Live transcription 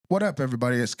What up,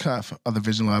 everybody? It's Cuff of the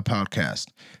Vision Lab podcast.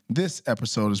 This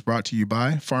episode is brought to you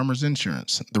by Farmers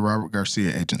Insurance, the Robert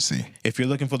Garcia Agency. If you're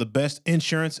looking for the best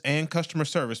insurance and customer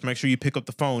service, make sure you pick up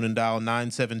the phone and dial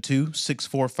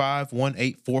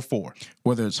 972-645-1844.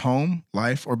 Whether it's home,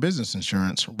 life, or business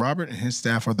insurance, Robert and his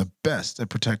staff are the best at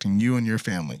protecting you and your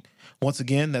family. Once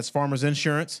again, that's Farmers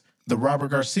Insurance, the Robert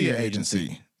Garcia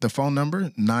Agency. The phone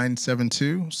number,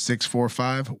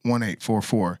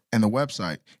 972-645-1844. And the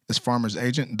website is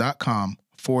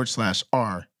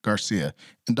farmersagent.com/R Garcia.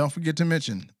 And don't forget to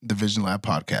mention the Vision Lab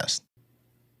podcast.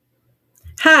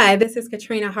 Hi, this is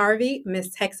Katrina Harvey,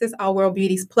 Miss Texas All World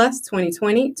Beauties Plus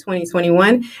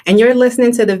 2020-2021, and you're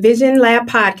listening to the Vision Lab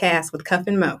podcast with Cuff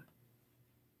and Mo.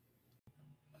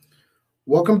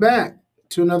 Welcome back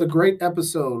to another great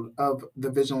episode of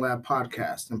the Vision Lab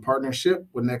podcast in partnership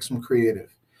with Nexum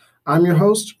Creative. I'm your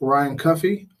host, Ryan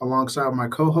Cuffey, alongside my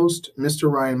co-host,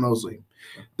 Mr. Ryan Mosley.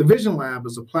 The Vision Lab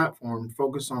is a platform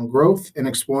focused on growth and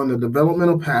exploring the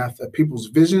developmental path of people's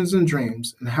visions and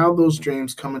dreams and how those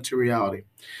dreams come into reality.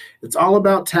 It's all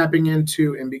about tapping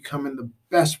into and becoming the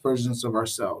best versions of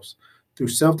ourselves through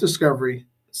self-discovery,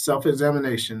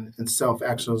 self-examination, and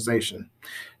self-actualization.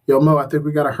 Yo, Mo, I think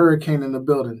we got a hurricane in the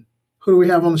building. Who do we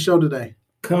have on the show today?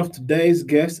 Cuff, today's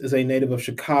guest is a native of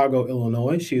Chicago,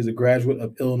 Illinois. She is a graduate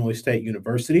of Illinois State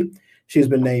University. She has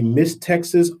been named Miss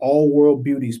Texas All World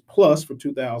Beauties Plus for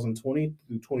 2020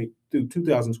 through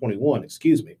 2021.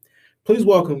 Please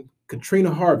welcome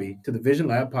Katrina Harvey to the Vision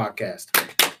Lab podcast.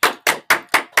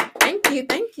 Thank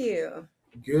you.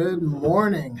 Good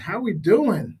morning. How we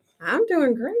doing? I'm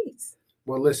doing great.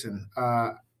 Well, listen,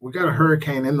 we got a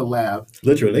hurricane in the lab.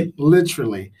 Literally.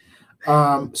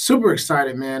 Super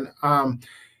excited, man. I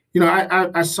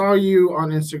saw you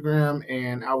on Instagram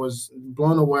and I was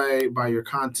blown away by your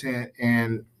content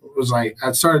and was like,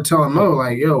 I started telling Mo,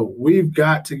 like, yo, we've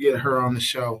got to get her on the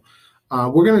show.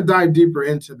 We're going to dive deeper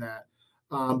into that.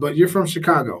 But you're from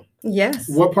Chicago. Yes.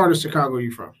 What part of Chicago are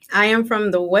you from? I am from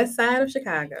the west side of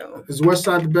Chicago. Is West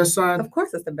Side the best side? Of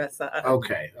course it's the best side.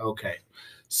 Okay.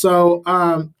 So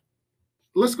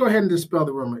let's go ahead and dispel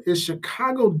the rumor. Is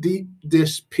Chicago deep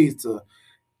dish pizza,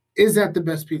 is that the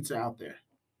best pizza out there?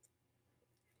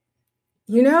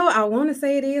 You know, I want to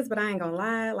say it is, but I ain't going to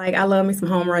lie. Like, I love me some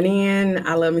Home Run Inn.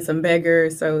 I love me some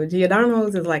Beggars. So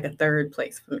Giordano's is like a third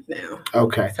place for me now.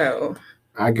 Okay. So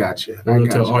I got you.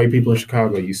 Tell all you people in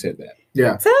Chicago you said that.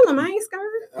 Yeah. Tell them I ain't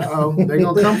scared. Uh-oh. They're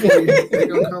going to come for you. They're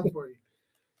going to come for you.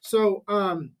 So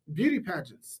beauty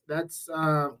pageants, that's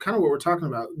kind of what we're talking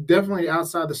about. Definitely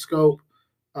outside the scope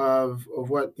of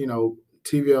what,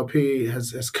 TVLP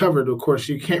has covered. Of course,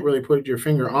 you can't really put your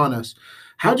finger on us.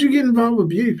 How'd you get involved with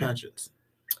beauty pageants?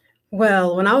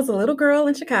 Well, when I was a little girl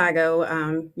in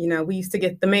Chicago, we used to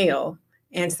get the mail.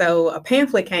 And so a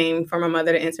pamphlet came for my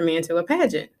mother to enter me into a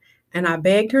pageant. And I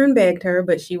begged her,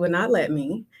 but she would not let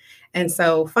me. And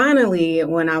so finally,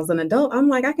 when I was an adult, I'm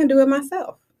like, I can do it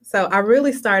myself. So I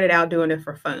really started out doing it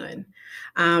for fun.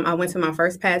 I went to my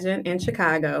first pageant in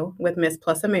Chicago with Miss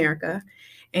Plus America,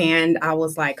 and I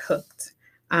was like hooked.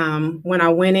 When I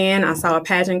went in, I saw a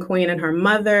pageant queen and her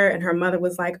mother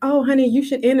was like, oh, honey, you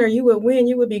should enter. You would win.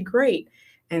 You would be great.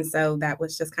 And so that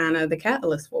was just kind of the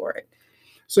catalyst for it.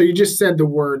 So you just said the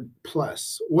word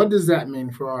plus. What does that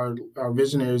mean for our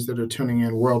visionaries that are tuning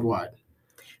in worldwide?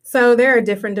 So there are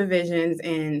different divisions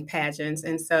in pageants.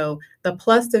 And so the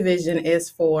plus division is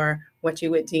for what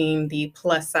you would deem the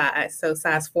plus size. So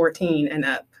size 14 and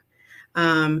up,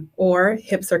 or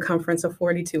hip circumference of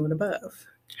 42 and above.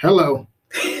 Hello.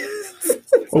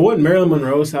 Well, wasn't Marilyn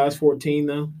Monroe size 14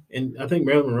 though? And I think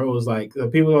Marilyn Monroe was like,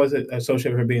 people always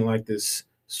associate her being like this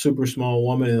super small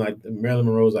woman, and like Marilyn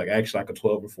Monroe is like actually like a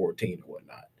 12 or 14 or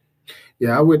whatnot.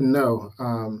 Yeah, I wouldn't know.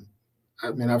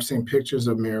 I've seen pictures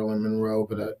of Marilyn Monroe,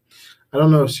 but I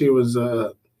don't know if she was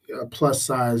a plus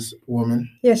size woman.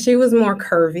 Yeah, she was more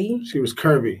curvy. She was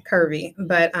curvy.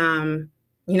 But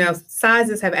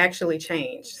sizes have actually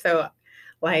changed. So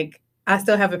like, I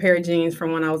still have a pair of jeans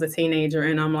from when I was a teenager,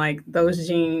 and I'm like, those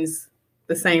jeans,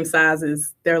 the same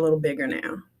sizes, they're a little bigger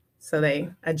now. So they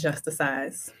adjust the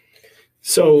size.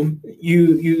 So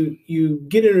you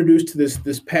get introduced to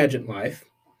this pageant life.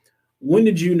 When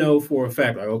did you know for a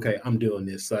fact, like, okay, I'm doing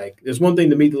this? Like, there's one thing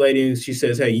to meet the lady and she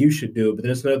says, hey, you should do it. But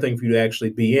then it's another thing for you to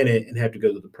actually be in it and have to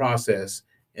go through the process.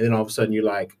 And then all of a sudden you're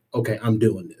like, okay, I'm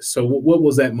doing this. So what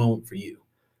was that moment for you?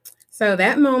 So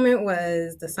that moment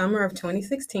was the summer of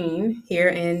 2016 here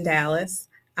in Dallas.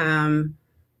 I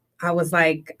was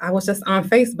just on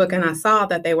Facebook and I saw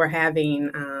that they were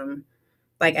having,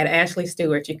 like at Ashley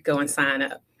Stewart, you could go and sign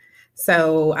up.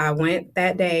 So I went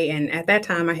that day, and at that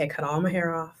time I had cut all my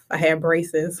hair off. I had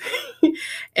braces.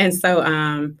 And so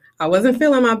I wasn't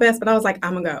feeling my best, but I was like,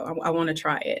 I'm gonna go. I want to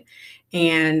try it.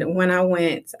 And when I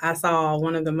went, I saw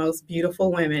one of the most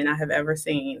beautiful women I have ever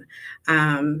seen.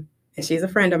 And she's a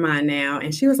friend of mine now.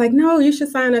 And she was like, no, you should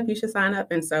sign up. You should sign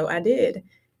up. And so I did.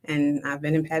 And I've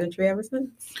been in pageantry ever since.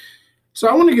 So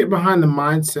I want to get behind the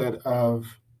mindset of,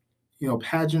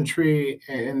 pageantry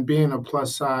and being a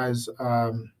plus size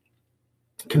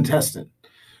contestant.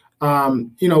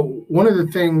 One of the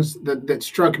things that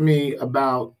struck me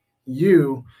about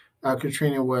you,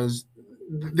 Katrina, was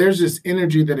there's this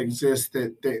energy that exists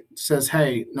that says,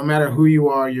 hey, no matter who you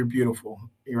are, you're beautiful,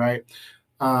 right?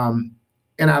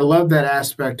 And I love that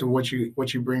aspect of what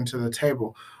you bring to the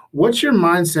table. What's your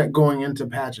mindset going into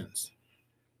pageants?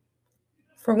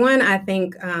 For one, I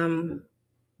think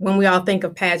when we all think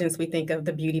of pageants, we think of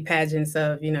the beauty pageants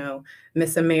of,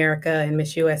 Miss America and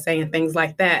Miss USA and things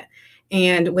like that.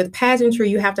 And with pageantry,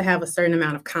 you have to have a certain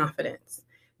amount of confidence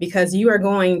because you are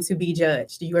going to be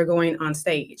judged. You are going on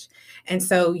stage. And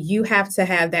so you have to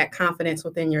have that confidence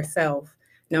within yourself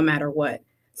no matter what.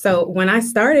 So when I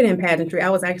started in pageantry, I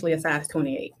was actually a size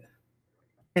 28.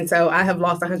 And so I have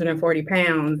lost 140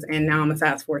 pounds and now I'm a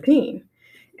size 14.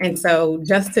 And so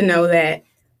just to know that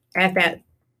at that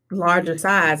larger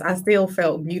size, I still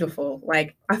felt beautiful.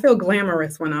 Like I feel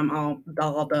glamorous when I'm all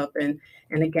dolled up in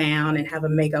a gown and have a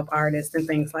makeup artist and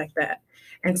things like that.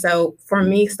 And so for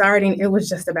me starting, it was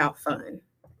just about fun.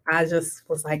 I just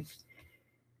was like,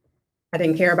 I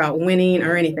didn't care about winning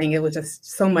or anything. It was just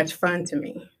so much fun to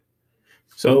me.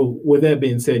 So with that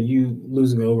being said, you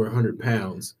losing over 100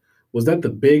 pounds, was that the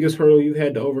biggest hurdle you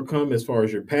had to overcome as far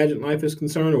as your pageant life is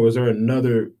concerned, or was there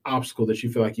another obstacle that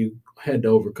you feel like you had to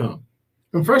overcome?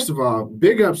 And first of all,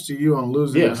 big ups to you on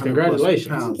losing 100 congratulations.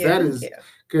 pounds. Thank you.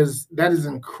 Because that is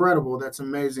incredible. That's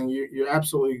amazing. You're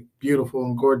absolutely beautiful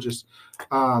and gorgeous.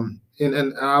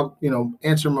 And I'll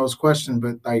answer most questions,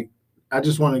 but I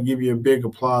just want to give you a big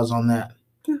applause on that.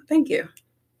 Thank you.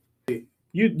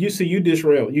 You see, you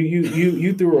disrailed.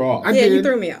 You threw her off. You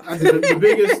threw me off.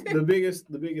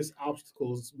 The biggest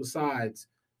obstacles besides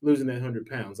losing that 100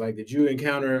 pounds. Like, did you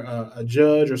encounter a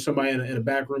judge or somebody in a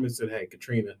back room and said, "Hey,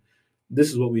 Katrina, this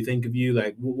is what we think of you"?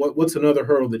 Like, what's another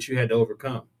hurdle that you had to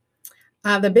overcome?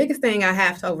 The biggest thing I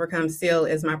have to overcome still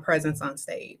is my presence on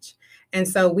stage. And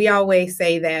so we always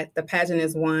say that the pageant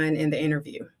is won in the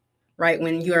interview, right?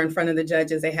 When you're in front of the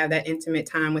judges, they have that intimate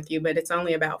time with you, but it's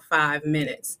only about 5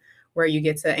 minutes where you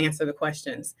get to answer the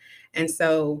questions. And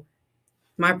so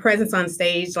my presence on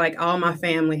stage, like all my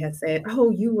family has said,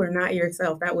 oh, you were not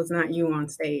yourself. That was not you on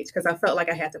stage, because I felt like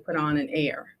I had to put on an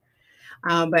air.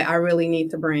 But I really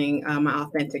need to bring my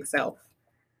authentic self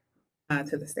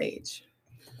to the stage.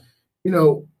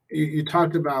 You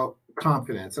talked about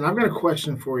confidence, and I've got a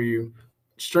question for you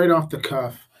straight off the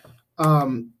cuff.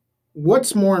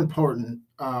 What's more important,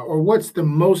 or what's the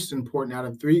most important out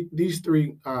of these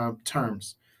three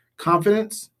terms?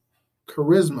 Confidence,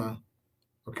 charisma,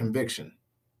 or conviction?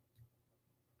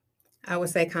 I would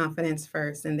say confidence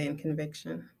first and then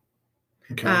conviction.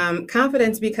 Okay.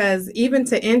 Confidence, because even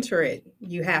to enter it,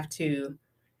 you have to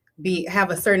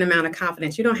have a certain amount of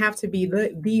confidence. You don't have to be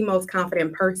the most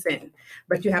confident person,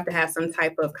 but you have to have some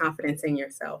type of confidence in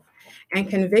yourself. And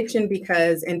conviction,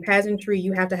 because in pageantry,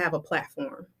 you have to have a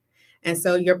platform. And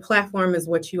so your platform is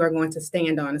what you are going to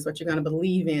stand on. It's what you're going to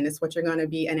believe in. It's what you're going to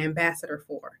be an ambassador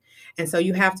for. And so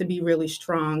you have to be really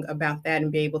strong about that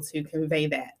and be able to convey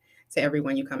that to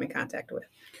everyone you come in contact with.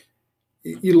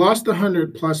 You lost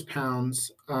 100 plus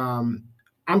pounds.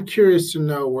 I'm curious to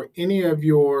know, were any of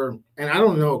your, and I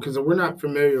don't know, because we're not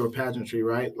familiar with pageantry,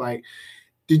 right? Like,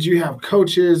 did you have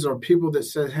coaches or people that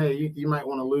said, hey, you might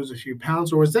want to lose a few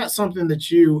pounds? Or was that something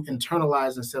that you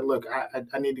internalized and said, look,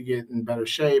 I need to get in better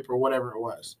shape, or whatever it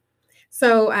was?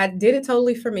 So I did it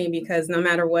totally for me, because no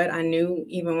matter what, I knew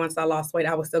even once I lost weight,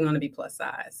 I was still going to be plus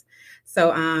size.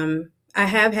 So I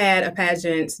have had a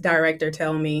pageant director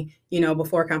tell me,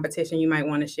 before competition, you might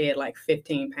want to shed like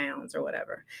 15 pounds or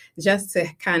whatever, just to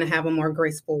kind of have a more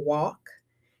graceful walk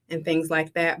and things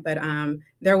like that. But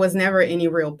there was never any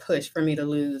real push for me to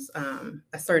lose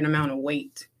a certain amount of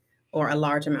weight or a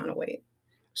large amount of weight.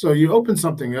 So you opened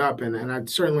something up, and I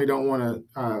certainly don't want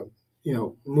to,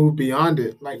 move beyond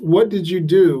it. Like, what did you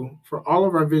do for all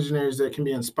of our visionaries that can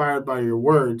be inspired by your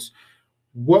words?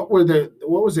 What was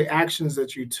the actions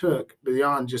that you took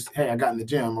beyond just, hey, I got in the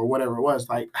gym or whatever it was?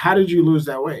 Like, how did you lose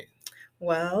that weight?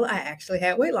 Well, I actually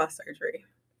had weight loss surgery.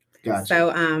 Gotcha.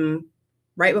 So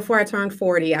right before I turned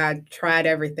 40, I tried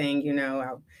everything.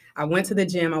 I went to the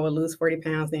gym. I would lose 40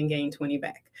 pounds, then gain 20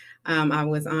 back. I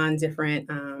was on different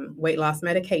weight loss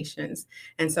medications.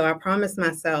 And so I promised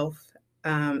myself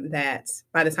that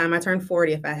by the time I turned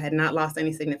 40, if I had not lost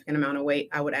any significant amount of weight,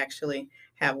 I would actually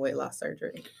have weight loss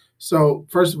surgery. So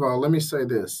first of all, let me say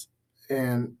this,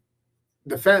 and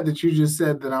the fact that you just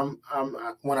said that I'm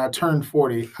when I turned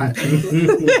 40,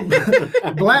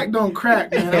 black don't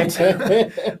crack, man.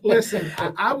 Listen,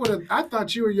 I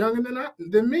thought you were younger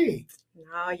than me.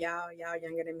 No, y'all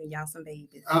younger than me. Y'all some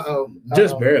babies.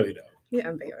 Just barely though.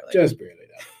 Yeah, barely. Just barely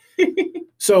though.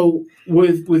 So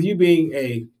with you being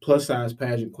a plus size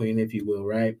pageant queen, if you will,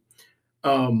 right?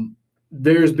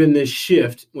 There's been this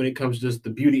shift when it comes to just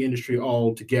the beauty industry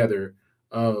altogether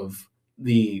of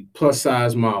the plus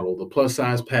size model, the plus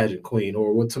size pageant queen,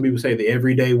 or what some people say, the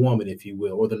everyday woman, if you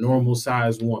will, or the normal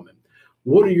sized woman.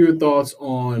 What are your thoughts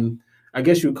on, I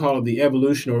guess you would call it the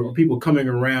evolution, or people coming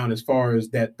around as far as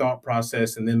that thought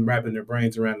process and then wrapping their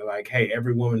brains around it, like, hey,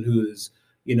 every woman who is,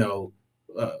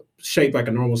 shaped like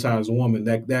a normal sized woman,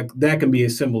 that can be a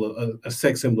symbol, a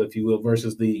sex symbol, if you will,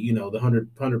 versus the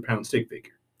 100-pound stick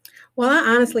figure. Well,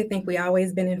 I honestly think we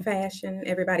always been in fashion.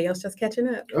 Everybody else just catching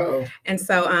up. And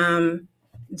so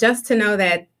just to know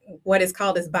that what is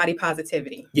called is body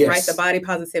positivity, yes, right? The body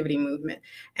positivity movement.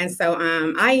 And so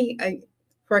I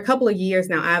for a couple of years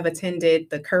now, I've attended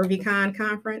the CurvyCon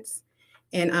conference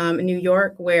in New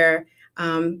York, where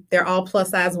they're all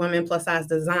plus size women, plus size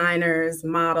designers,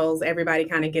 models, everybody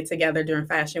kind of get together during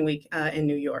Fashion Week in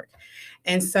New York.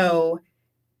 And so,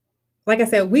 like I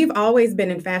said, we've always been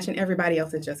in fashion. Everybody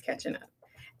else is just catching up.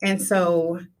 And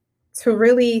so to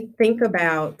really think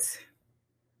about,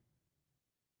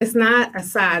 it's not a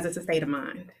size, it's a state of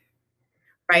mind,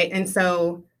 right? And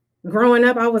so growing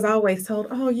up, I was always told,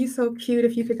 oh, you're so cute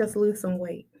if you could just lose some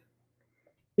weight,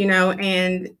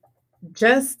 and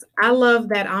I love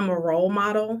that I'm a role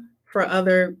model for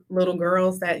other little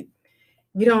girls, that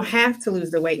you don't have to lose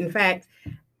the weight. In fact,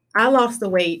 I lost the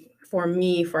weight for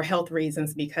me for health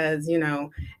reasons, because,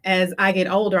 as I get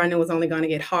older, I knew it was only going to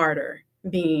get harder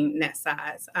being that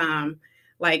size.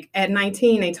 Like at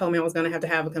 19, they told me I was going to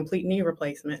have a complete knee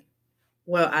replacement.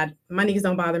 Well, my knees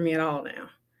don't bother me at all now.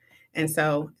 And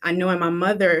so I know my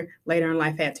mother later in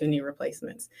life had 2 knee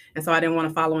replacements. And so I didn't want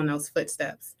to follow in those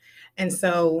footsteps. And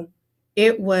so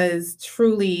it was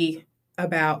truly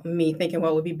about me thinking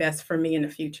what would be best for me in the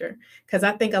future. Because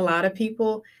I think a lot of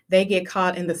people, they get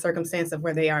caught in the circumstance of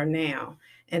where they are now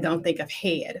and don't think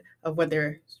ahead of what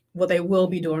they will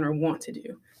be doing or want to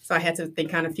do. So I had to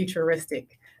think kind of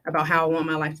futuristic about how I want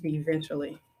my life to be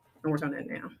eventually, and work on that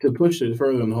now. To push it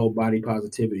further on the whole body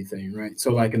positivity thing, right?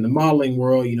 So like in the modeling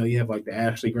world, you have like the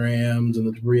Ashley Grahams and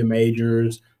the Tabria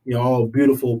Majors, all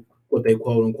beautiful, what they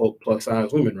quote unquote plus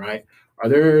size women, right? Are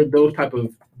there those type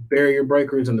of barrier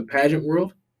breakers in the pageant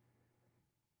world?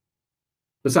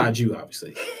 Besides you,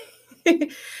 obviously.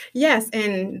 Yes,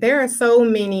 and there are so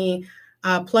many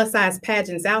plus size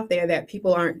pageants out there that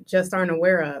people aren't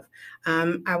aware of.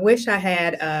 I wish I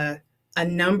had a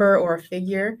number or a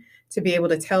figure to be able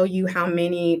to tell you how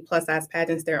many plus size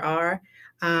pageants there are.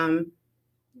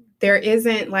 There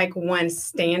isn't like one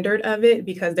standard of it,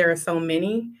 because there are so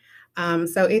many.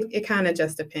 So it kind of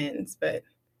just depends, but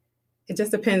it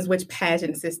just depends which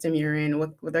pageant system you're in,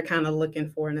 what they're kind of looking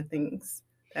for, and the things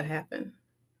that happen.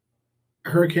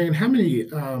 Hurricane, how many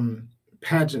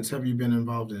pageants have you been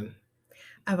involved in?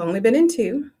 I've only been in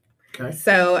 2. Okay.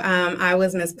 So I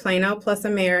was Miss Plano Plus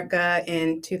America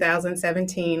in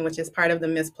 2017, which is part of the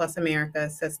Miss Plus America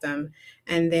system.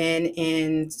 And then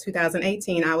in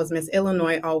 2018, I was Miss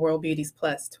Illinois All World Beauties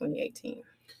Plus 2018.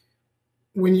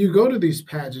 When you go to these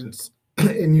pageants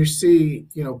and you see,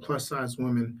 plus size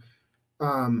women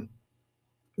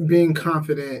being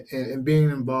confident and being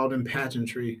involved in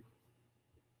pageantry,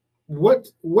 what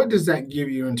does that give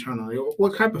you internally?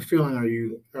 What type of feeling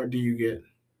do you get?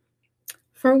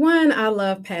 For one, I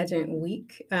love pageant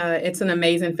week. It's an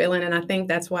amazing feeling, and I think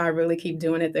that's why I really keep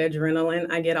doing it. The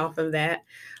adrenaline I get off of that.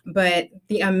 But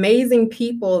the amazing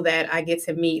people that I get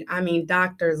to meet, I mean,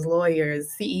 doctors,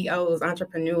 lawyers, CEOs,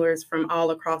 entrepreneurs from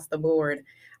all across the board.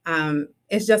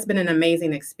 It's just been an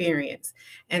amazing experience.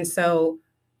 And so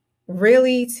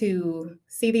really to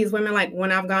see these women, like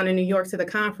when I've gone to New York to the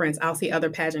conference, I'll see other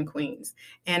pageant queens.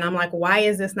 And I'm like, why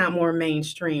is this not more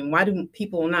mainstream? Why do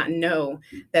people not know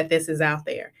that this is out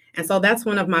there? And so that's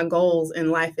one of my goals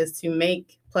in life, is to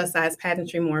make plus size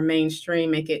pageantry more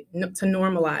mainstream, make it to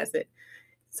normalize it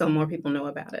so more people know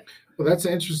about it. Well, that's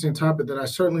an interesting topic that I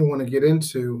certainly want to get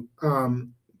into.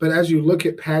 But as you look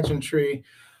at pageantry,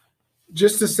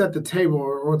 just to set the table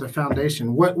or the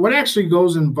foundation, what actually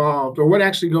goes involved or what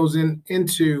actually goes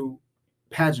into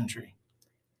pageantry?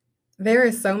 There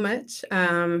is so much.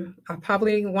 I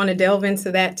probably want to delve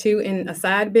into that too in a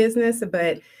side business,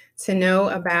 but to know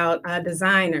about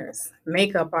designers,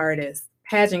 makeup artists,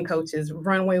 pageant coaches,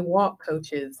 runway walk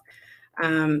coaches,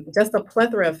 just a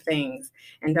plethora of things.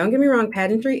 And don't get me wrong,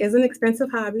 pageantry is an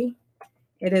expensive hobby.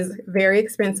 It is very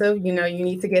expensive. You know, you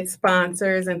need to get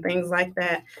sponsors and things like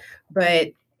that,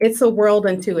 but it's a world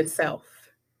unto itself.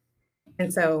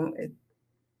 And so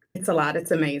it's a lot.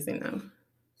 It's amazing though.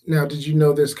 Now, did you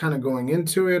know this kind of going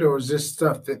into it, or is this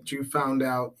stuff that you found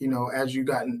out, as you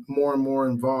got more and more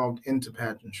involved into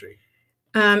pageantry?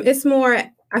 It's more,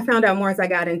 I found out more as I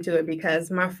got into it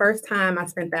because my first time I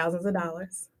spent thousands of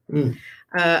dollars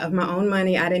of my own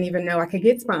money. I didn't even know I could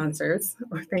get sponsors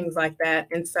or things like that.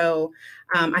 And so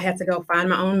I had to go find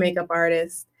my own makeup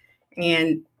artist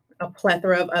and a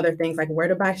plethora of other things like where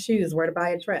to buy shoes, where to buy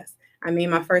a dress. I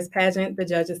mean, my first pageant, the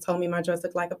judges told me my dress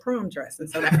looked like a prom dress. And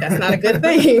so that's not a good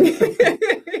thing.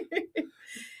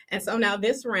 And so now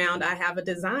this round, I have a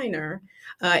designer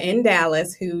in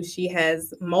Dallas who she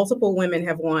has multiple women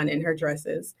have won in her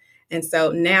dresses. And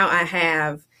so now I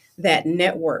have that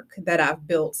network that I've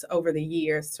built over the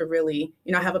years to really,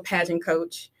 I have a pageant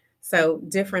coach. So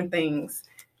different things.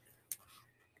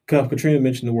 Katrina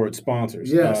mentioned the word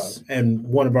sponsors. Yes. And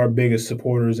one of our biggest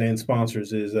supporters and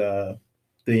sponsors is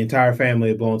the entire family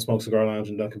of Blowing Smoke Cigar Lounge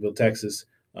in Duncanville, Texas.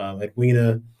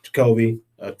 Edwina, Jacoby,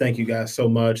 thank you guys so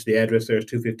much. The address there is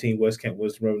 215 West Kent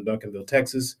Wisdom Road in Duncanville,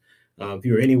 Texas. If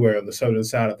you're anywhere on the southern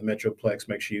side of the Metroplex,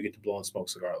 make sure you get to Blowing Smoke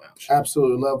Cigar Lounge.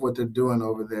 Absolutely love what they're doing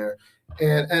over there.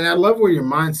 And I love where your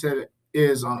mindset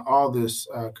is on all this,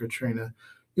 Katrina.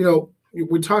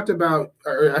 We talked about,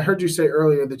 or I heard you say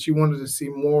earlier that you wanted to see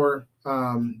more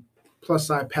plus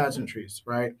side pageantries,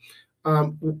 right?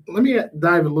 Let me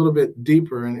dive a little bit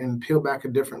deeper and peel back a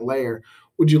different layer.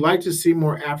 Would you like to see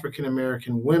more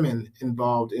African-American women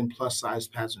involved in plus size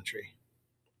pageantry?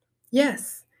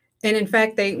 Yes. And in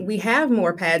fact, we have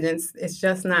more pageants. It's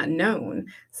just not known.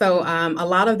 So a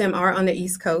lot of them are on the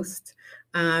East Coast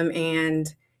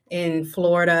and in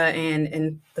Florida and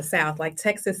in the South. Like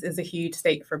Texas is a huge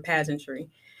state for pageantry.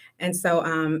 And so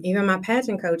even my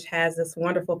pageant coach has this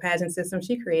wonderful pageant system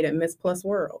she created, Miss Plus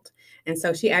World. And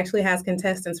so she actually has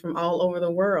contestants from all over the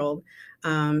world.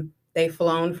 They've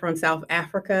flown from South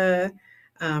Africa,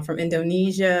 from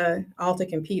Indonesia, all to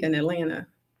compete in Atlanta.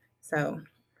 So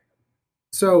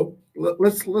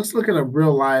let's look at a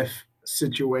real life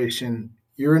situation.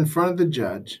 You're in front of the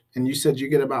judge, and you said you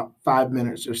get about 5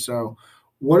 minutes or so.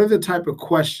 What are the type of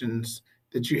questions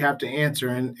that you have to answer,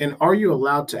 and are you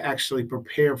allowed to actually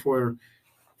prepare for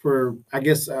I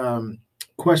guess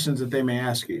questions that they may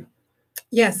ask you?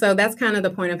 Yeah, so that's kind of the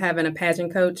point of having a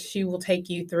pageant coach. She will take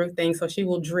you through things, so she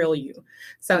will drill you.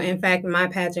 So in fact, my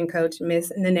pageant coach,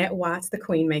 Miss Nanette Watts, the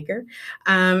Queen Maker,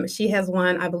 she has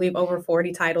won, I believe, over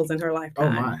 40 titles in her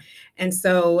lifetime. Oh my. And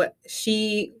so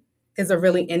she is a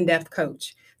really in-depth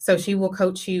coach. So she will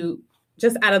coach you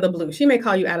just out of the blue. She may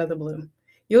call you out of the blue.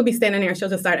 You'll be standing there and she'll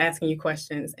just start asking you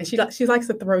questions. And she likes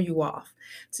to throw you off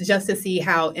just to see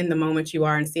how in the moment you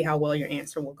are and see how well your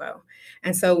answer will go.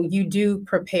 And so you do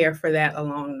prepare for that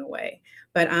along the way.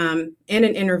 But in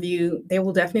an interview, they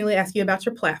will definitely ask you about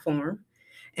your platform.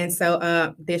 And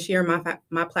so this year,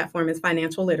 my platform is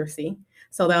financial literacy.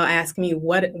 So they'll ask me,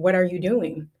 what are you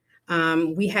doing?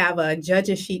 We have a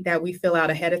judges sheet that we fill out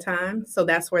ahead of time. So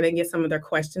that's where they get some of their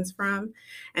questions from.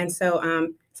 And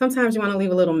so sometimes you want to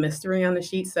leave a little mystery on the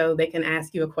sheet so they can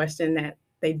ask you a question that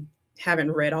they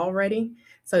haven't read already.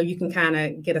 So you can kind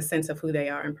of get a sense of who they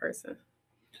are in person.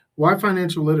 Why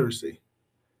financial literacy?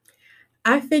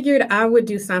 I figured I would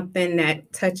do something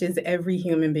that touches every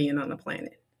human being on the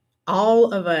planet.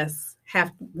 All of us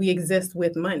we exist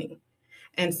with money.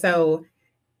 And so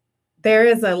there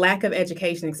is a lack of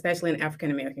education, especially in the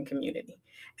African-American community.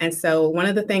 And so one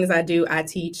of the things I do, I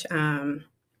teach,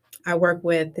 I work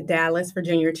with Dallas for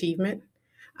Junior Achievement.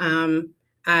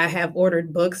 I have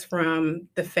ordered books from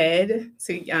the Fed,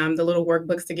 to the little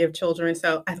workbooks to give children.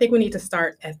 So I think we need to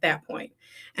start at that point.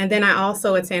 And then I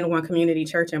also attend One Community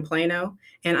Church in Plano,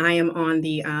 and I am on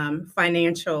the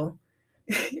financial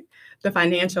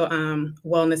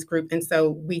wellness group. And so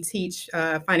we teach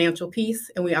financial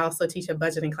peace, and we also teach a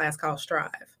budgeting class called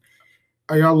Strive.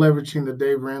 Are y'all leveraging the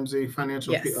Dave Ramsey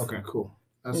financial Yes. peace? Okay, cool.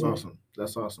 That's awesome.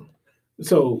 That's awesome.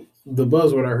 So the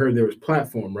buzzword I heard there was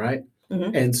platform, right?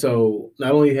 Mm-hmm. And so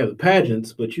not only you have the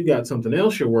pageants, but you got something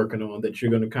else you're working on that you're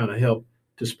going to kind of help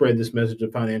to spread this message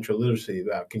of financial literacy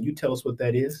about. Can you tell us what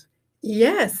that is?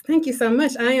 Yes, thank you so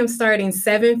much. I am starting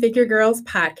Seven Figure Girls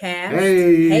podcast.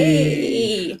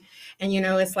 Hey. And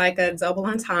it's like a double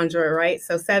entendre, right?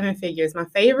 So 7 figures. My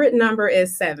favorite number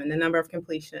is 7, the number of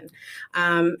completion.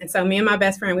 And so me and my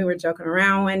best friend, we were joking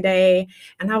around one day,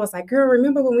 and I was like, "Girl,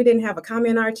 remember when we didn't have a comma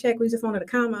in our check? We just wanted a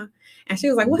comma." And she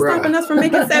was like, "What's stopping us from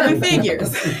making 7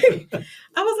 figures?"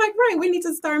 I was like, "Right, we need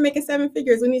to start making 7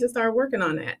 figures. We need to start working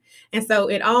on that." And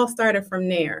so it all started from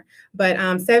there. But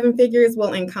 7 figures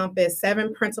will encompass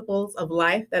 7 principles of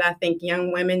life that I think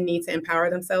young women need to empower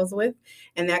themselves with.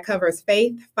 And that covers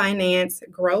faith, finance,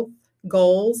 growth,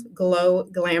 goals, glow,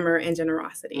 glamour, and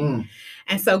generosity.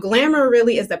 And so glamour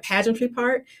really is the pageantry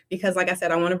part because, like I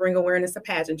said, I want to bring awareness to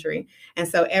pageantry. And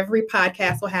so every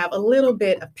podcast will have a little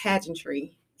bit of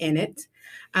pageantry in it.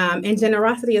 And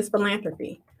generosity is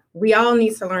philanthropy. We all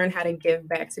need to learn how to give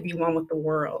back to be one with the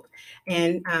world.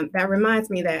 And that reminds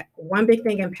me that one big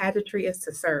thing in pageantry is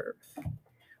to serve,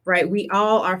 right? We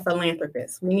all are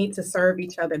philanthropists. We need to serve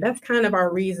each other. That's kind of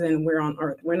our reason we're on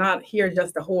earth. We're not here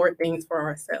just to hoard things for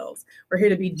ourselves. We're here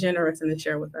to be generous and to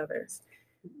share with others.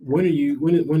 When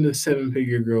the 7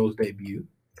 Figure Girls debut?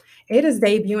 It is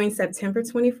debuting September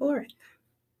 24th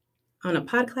on a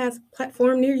podcast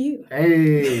platform near you.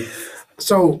 Hey.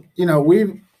 So,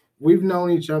 we've known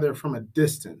each other from a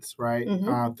distance, right?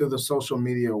 Through the social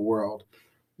media world.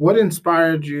 What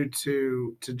inspired you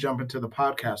to jump into the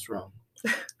podcast realm?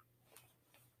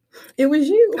 It was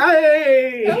you.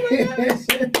 Hey! Oh my gosh.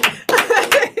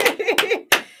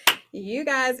 You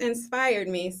guys inspired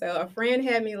me. So a friend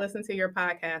had me listen to your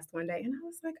podcast one day, and I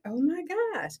was like, oh my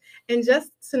gosh. And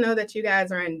just to know that you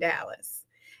guys are in Dallas,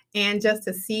 and just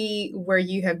to see where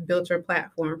you have built your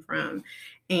platform from.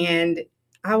 And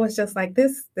I was just like,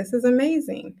 this is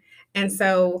amazing. And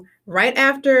so right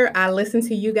after I listened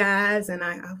to you guys, and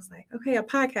I was like, okay, a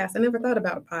podcast. I never thought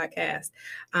about a podcast.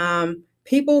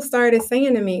 People started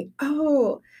saying to me,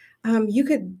 oh, you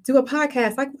could do a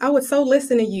podcast. Like I would so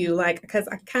listen to you, like, because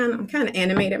I'm kind of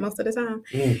animated most of the time.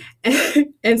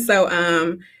 And so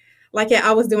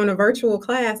I was doing a virtual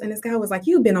class, and this guy was like,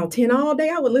 you've been on 10 all day.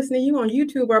 I would listen to you on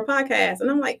YouTube or a podcast. And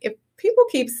I'm like, if people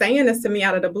keep saying this to me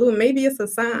out of the blue, maybe it's a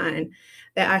sign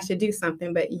that I should do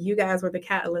something. But you guys were the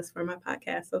catalyst for my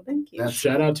podcast. So thank you.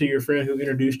 Shout out to your friend who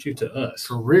introduced you to us.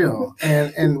 For real.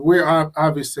 And we're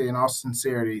obviously, in all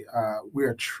sincerity, we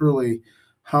are truly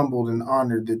humbled and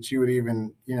honored that you would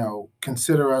even,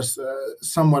 consider us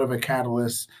somewhat of a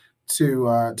catalyst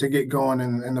to get going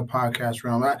in the podcast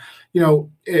realm.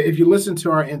 If you listen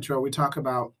to our intro, we talk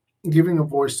about giving a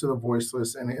voice to the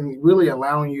voiceless and really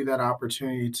allowing you that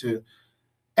opportunity to.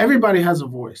 Everybody has a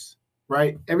voice,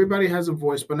 right? Everybody has a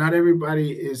voice, but not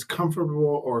everybody is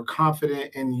comfortable or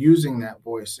confident in using that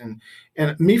voice. And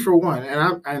me for one,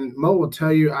 and Mo will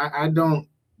tell you, I don't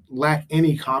lack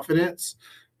any confidence,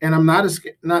 and I'm not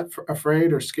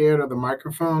afraid or scared of the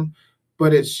microphone,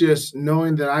 but it's just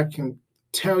knowing that I can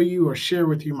tell you or share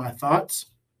with you my thoughts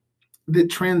that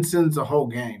transcends the whole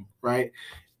game, right?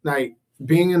 Like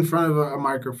being in front of a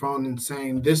microphone and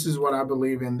saying, this is what I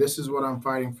believe in, this is what I'm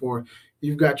fighting for.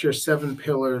 You've got your 7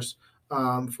 pillars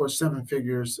for 7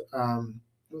 figures, the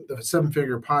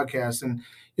 7-figure podcast. And,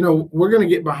 we're going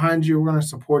to get behind you. We're going to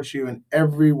support you in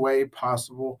every way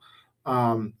possible.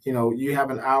 You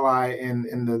have an ally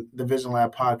in the Vision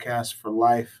Lab podcast for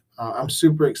life. I'm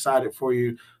super excited for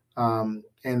you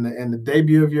and the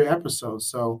debut of your episode.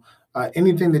 So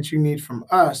anything that you need from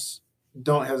us,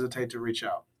 don't hesitate to reach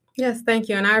out. Yes, thank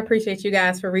you. And I appreciate you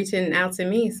guys for reaching out to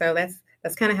me. So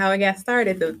that's kind of how I got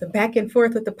started, the back and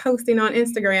forth with the posting on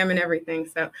Instagram and everything.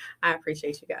 So I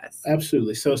appreciate you guys.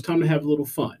 Absolutely. So it's time to have a little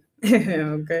fun.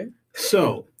 Okay.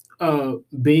 So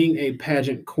being a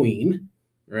pageant queen,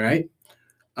 right?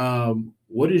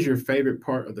 What is your favorite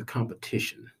part of the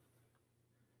competition?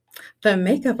 The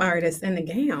makeup artists and the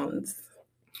gowns.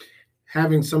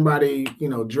 Having somebody,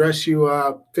 dress you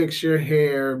up, fix your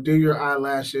hair, do your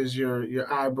eyelashes,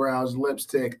 your eyebrows,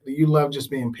 lipstick. You love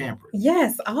just being pampered.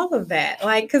 Yes, all of that.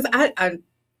 Like, because I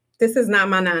this is not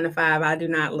my 9 to 5. I do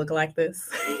not look like this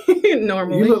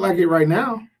normally. You look like it right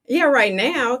now. Yeah, right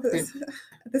now. This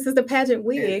is the pageant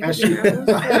wig. So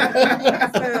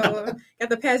got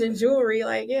the pageant jewelry.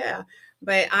 Like, yeah.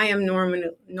 But I am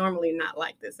normally not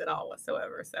like this at all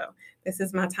whatsoever. So this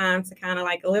is my time to kind of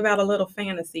like live out a little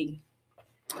fantasy.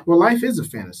 Well, life is a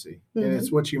fantasy, and it's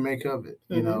what you make of it,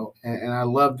 and I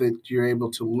love that you're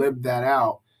able to live that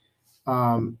out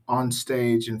on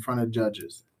stage in front of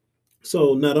judges.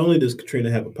 So not only does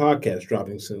Katrina have a podcast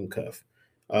dropping soon, Cuff,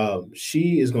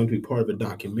 she is going to be part of a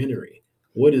documentary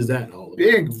What is that all about?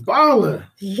 Big baller.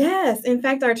 Yes. In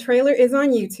fact, our trailer is on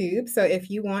YouTube. So if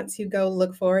you want to go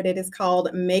look for it, it is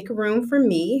called Make Room for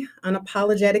Me,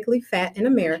 Unapologetically Fat in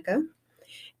America.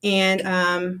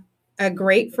 And a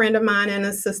great friend of mine and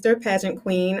a sister pageant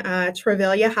queen,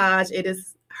 Trevelia Hodge, it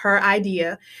is her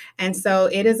idea. And so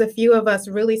it is a few of us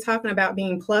really talking about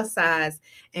being plus size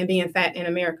and being fat in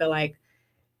America. Like,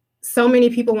 so many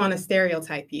people want to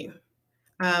stereotype you,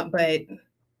 but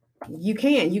you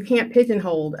can't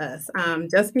pigeonhole us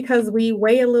just because we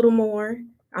weigh a little more.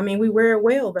 I mean, we wear it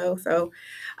well though, so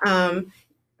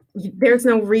there's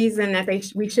no reason that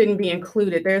we shouldn't be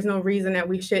included. There's no reason that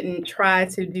we shouldn't try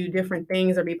to do different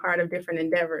things or be part of different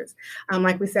endeavors.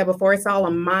 Like we said before, it's all a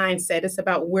mindset. It's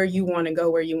about where you want to go,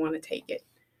 where you want to take it.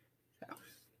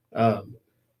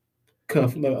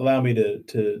 Allow me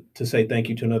to say thank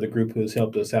you to another group who has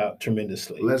helped us out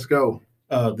tremendously. Let's go.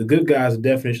 The Good Guys of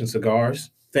Definition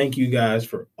Cigars. Thank you guys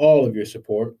for all of your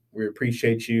support. We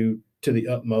appreciate you to the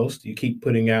utmost. You keep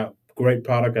putting out great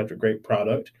product after great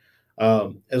product,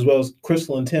 as well as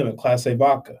Crystal and Tim at Class A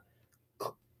Vodka.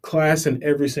 Class in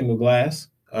every single glass.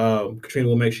 Katrina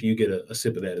will make sure you get a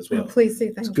sip of that as well. Please do.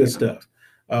 Thank it's you. Good stuff.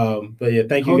 But yeah,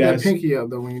 thank you Hold guys. that pinky up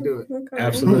though when you do it. Okay.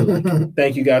 Absolutely.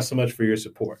 Thank you guys so much for your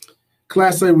support.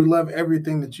 Class A, we love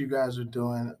everything that you guys are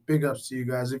doing. Big ups to you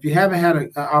guys. If you haven't had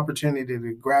an opportunity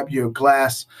to grab you a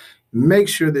glass, make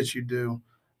sure that you do.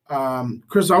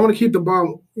 Chris, I want to keep the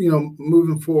ball,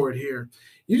 moving forward here.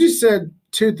 You just said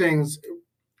two things.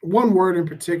 One word in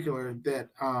particular that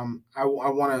I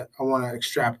want to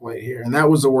extrapolate here, and that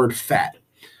was the word fat.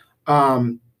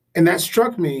 And that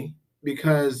struck me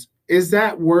because is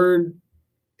that word,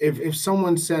 if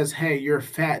someone says, "Hey, you're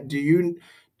fat," do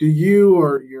you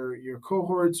or your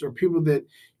cohorts or people that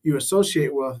you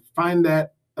associate with find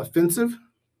that offensive?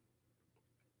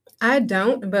 I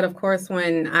don't, but of course,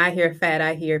 when I hear fat,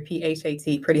 I hear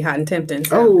PHAT, pretty hot and tempting.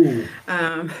 So,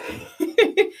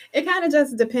 it kind of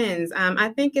just depends. I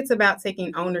think it's about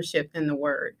taking ownership in the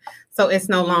word. So it's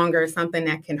no longer something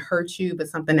that can hurt you, but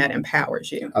something that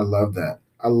empowers you. I love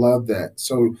that.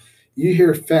 So you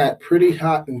hear fat, pretty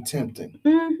hot and tempting.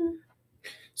 Mm-hmm.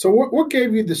 So what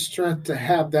gave you the strength to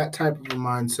have that type of a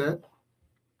mindset?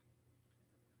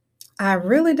 I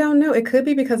really don't know. It could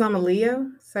be because I'm a Leo.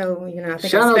 So, I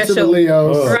think Shout I'm out special. to the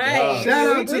Leos. Right.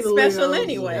 Shout out to we the special Leos.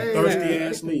 anyway. Hey. Thirsty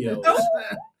ass Leo. Oh,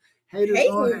 Haters hey,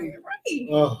 on hate.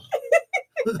 right.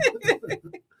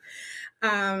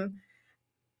 Oh.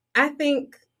 I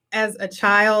think as a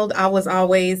child, I was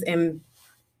always I don't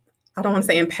want to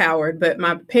say empowered, but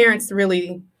my parents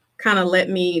really kind of let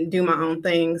me do my own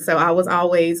thing. So I was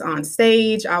always on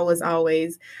stage. I was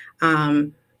always,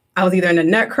 I was either in a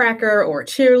nutcracker or a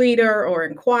cheerleader or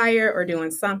in choir or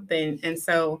doing something. And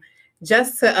so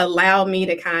just to allow me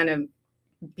to kind of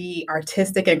be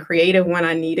artistic and creative when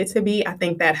I needed to be, I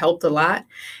think that helped a lot.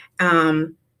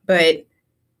 But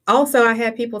also I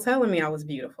had people telling me I was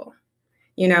beautiful,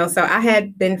 so I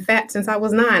had been fat since I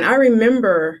was 9. I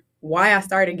remember why I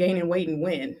started gaining weight and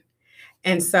when.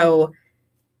 And so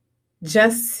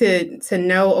just to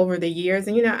know over the years,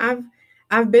 and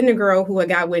I've been a girl who a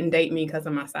guy wouldn't date me because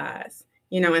of my size,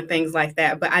 and things like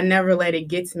that. But I never let it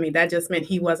get to me. That just meant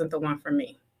he wasn't the one for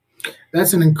me.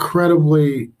 That's an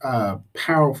incredibly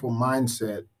powerful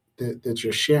mindset that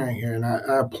you're sharing here. And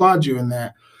I applaud you in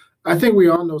that. I think we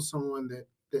all know someone that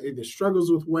either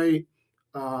struggles with weight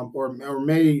or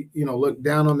may, look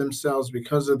down on themselves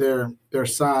because of their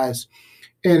size.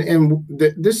 And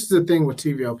this is the thing with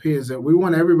TVLP is that we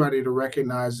want everybody to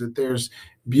recognize that there's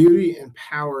beauty and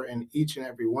power in each and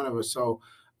every one of us. So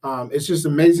it's just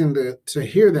amazing to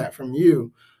hear that from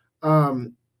you.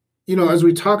 As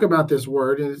we talk about this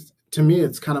word, and to me,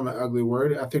 it's kind of an ugly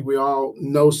word. I think we all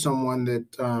know someone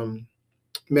that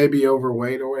may be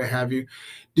overweight or what have you.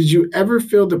 Did you ever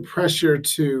feel the pressure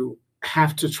to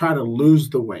have to try to lose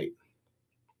the weight?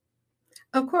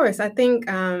 Of course. I think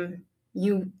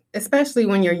especially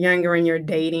when you're younger and you're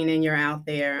dating and you're out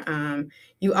there,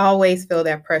 you always feel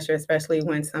that pressure, especially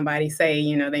when somebody say,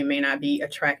 they may not be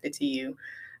attracted to you.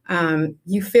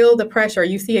 You feel the pressure.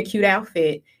 You see a cute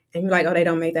outfit and you're like, oh, they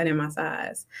don't make that in my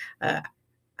size.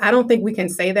 I don't think we can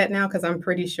say that now because I'm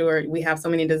pretty sure we have so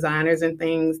many designers and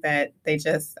things that they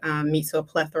just meet to a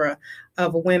plethora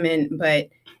of women. But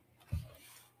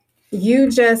you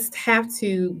just have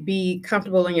to be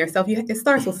comfortable in yourself. It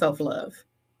starts with self-love.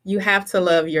 You have to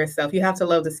love yourself. You have to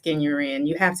love the skin you're in.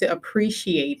 You have to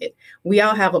appreciate it. We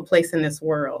all have a place in this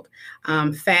world.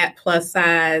 Fat, plus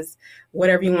size,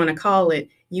 whatever you want to call it,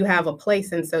 you have a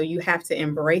place. And so you have to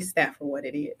embrace that for what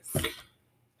it is.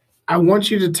 I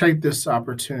want you to take this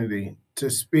opportunity to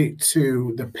speak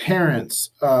to the parents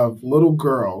of little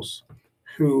girls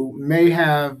who may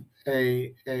have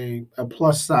a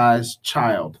plus size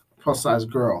child, plus size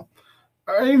girl,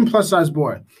 or even plus size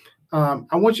boy. I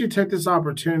want you to take this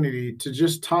opportunity to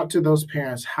just talk to those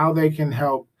parents how they can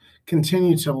help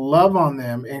continue to love on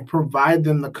them and provide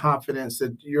them the confidence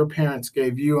that your parents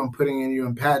gave you and putting in you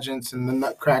in pageants and the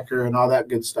Nutcracker and all that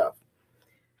good stuff.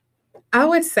 I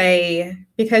would say,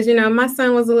 because, my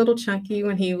son was a little chunky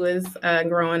when he was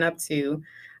growing up too.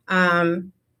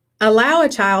 Allow a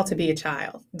child to be a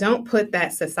child. Don't put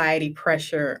that society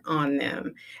pressure on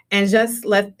them, and just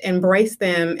embrace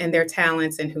them and their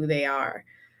talents and who they are.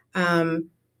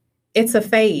 It's a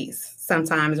phase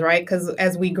sometimes, right? Because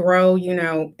as we grow,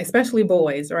 especially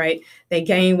boys, right? They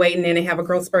gain weight and then they have a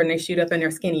growth spurt and they shoot up and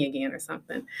they're skinny again or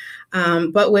something.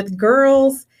 But with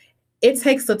girls, it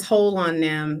takes a toll on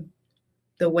them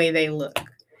the way they look.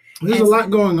 There's a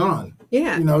lot going on.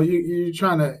 Yeah. You're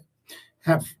trying to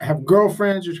have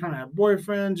girlfriends, you're trying to have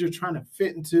boyfriends, you're trying to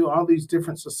fit into all these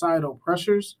different societal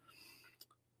pressures.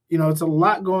 It's a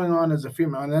lot going on as a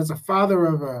female. And as a father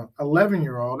of a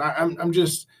 11-year-old,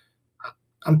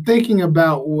 I'm thinking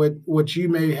about what you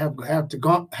may have had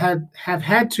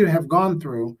to have gone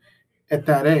through at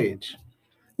that age.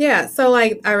 Yeah. So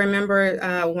I remember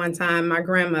one time my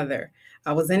grandmother,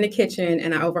 I was in the kitchen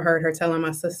and I overheard her telling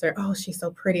my sister, "Oh, she's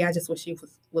so pretty. I just wish she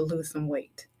would lose some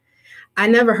weight." I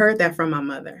never heard that from my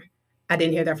mother. I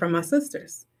didn't hear that from my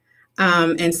sisters.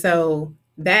 And so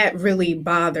that really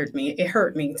bothered me. It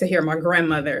hurt me to hear my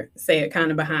grandmother say it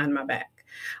kind of behind my back.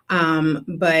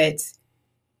 But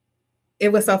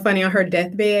it was so funny on her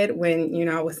deathbed when,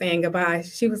 I was saying goodbye,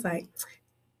 she was like,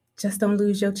 "Just don't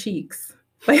lose your cheeks."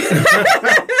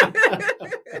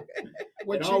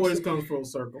 It always comes full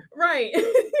circle. Right.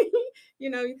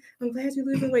 I'm glad you're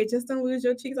losing weight. Just don't lose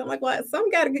your cheeks. I'm like, well,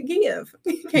 some got to give.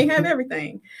 You can't have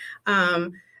everything.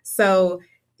 So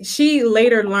she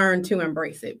later learned to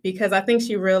embrace it because I think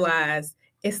she realized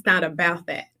it's not about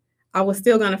that. I was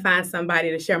still going to find somebody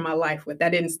to share my life with. That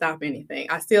didn't stop anything.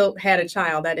 I still had a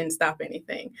child. That didn't stop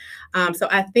anything. So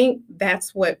I think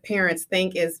that's what parents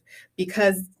think is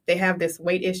because they have this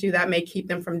weight issue that may keep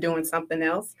them from doing something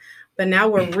else. But now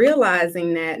we're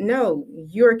realizing that, no,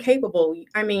 you're capable.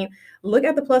 I mean, look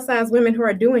at the plus size women who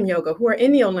are doing yoga, who are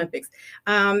in the Olympics.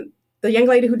 The young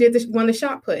lady who won the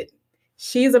shot put,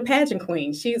 she's a pageant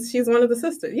queen. She's one of the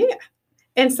sisters. Yeah.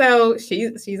 And so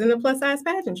she's in the plus size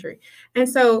pageantry. And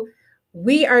so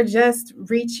we are just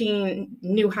reaching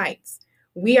new heights.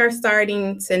 We are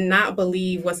starting to not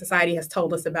believe what society has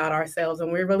told us about ourselves.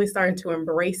 And we're really starting to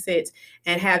embrace it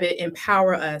and have it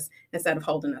empower us instead of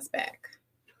holding us back.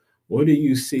 What do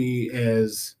you see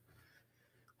as,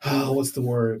 what's the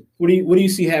word? What do you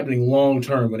see happening long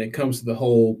term when it comes to the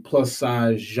whole plus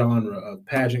size genre of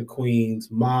pageant queens,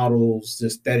 models,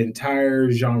 just that entire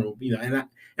genre?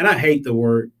 And I hate the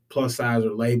word plus size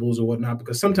or labels or whatnot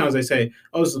because sometimes they say,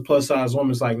 "Oh, this is a plus size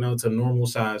woman." It's like, no, it's a normal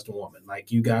sized woman. Like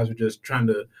you guys are just trying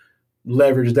to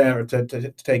leverage that or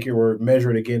to take your word,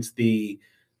 measure it against the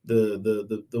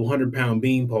 100-pound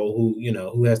beanpole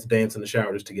who has to dance in the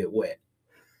shower just to get wet.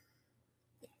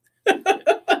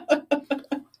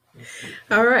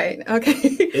 All right. Okay.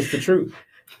 It's the truth.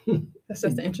 That's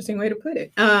just an interesting way to put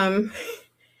it.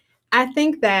 I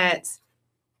think that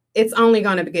it's only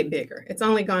going to get bigger. It's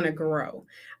only going to grow.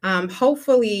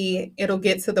 Hopefully, it'll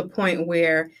get to the point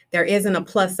where there isn't a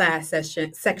plus size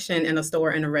section in a store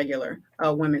and a regular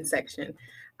women's section.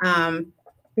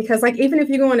 Because even if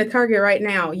you go into Target right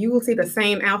now, you will see the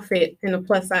same outfit in the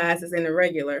plus size as in the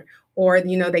regular, or,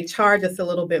 they charge us a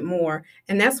little bit more.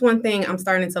 And that's one thing I'm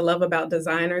starting to love about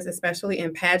designers, especially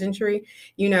in pageantry.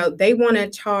 They want to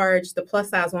charge the plus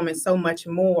size woman so much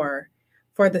more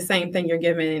for the same thing you're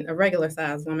giving a regular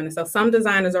size woman. And so some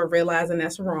designers are realizing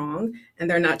that's wrong and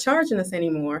they're not charging us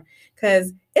anymore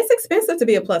because it's expensive to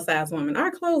be a plus size woman. Our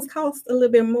clothes cost a little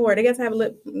bit more. They got to have a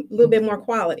little bit more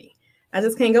quality. I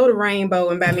just can't go to Rainbow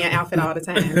and buy me an outfit all the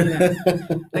time.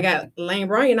 I got Lane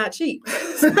Bryant, you're not cheap.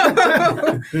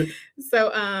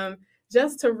 So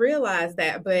just to realize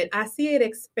that, but I see it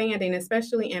expanding,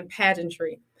 especially in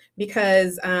pageantry,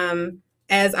 because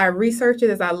as I research it,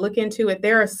 as I look into it,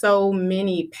 there are so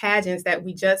many pageants that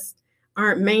we just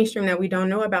aren't mainstream that we don't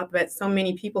know about, but so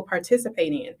many people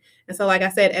participate in. And so, like I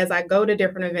said, as I go to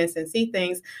different events and see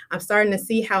things, I'm starting to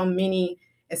see how many,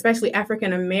 especially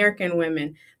African-American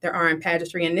women, there are in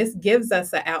pageantry. And this gives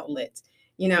us an outlet.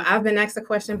 I've been asked a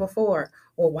question before,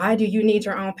 well, why do you need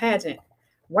your own pageant?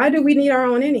 Why do we need our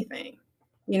own anything?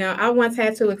 I once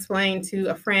had to explain to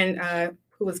a friend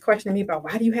who was questioning me about,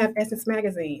 why do you have Essence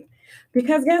Magazine?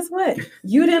 Because guess what?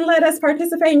 You didn't let us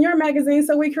participate in your magazine,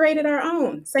 so we created our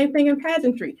own. Same thing in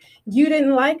pageantry. You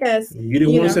didn't like us. You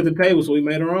didn't want us at the table, so we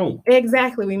made our own.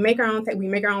 Exactly. We make our own. We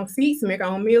make our own seats. We make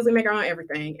our own meals. We make our own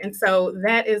everything. And so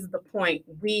that is the point.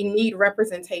 We need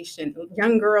representation.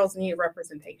 Young girls need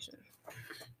representation.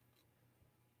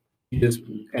 I'm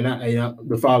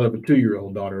the father of a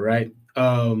 2-year-old daughter, right?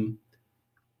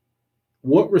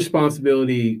 What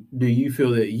responsibility do you feel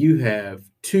that you have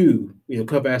to,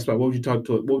 Cuff asked about what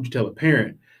would you tell a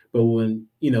parent? But when,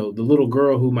 the little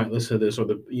girl who might listen to this, or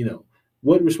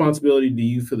what responsibility do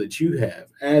you feel that you have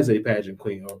as a pageant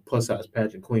queen or plus size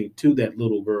pageant queen to that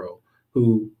little girl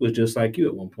who was just like you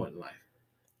at one point in life?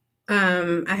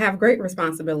 I have great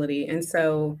responsibility. And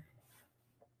so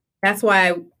that's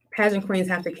why pageant queens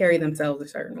have to carry themselves a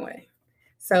certain way.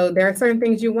 So there are certain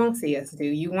things you won't see us do.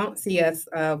 You won't see us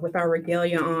with our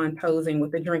regalia on, posing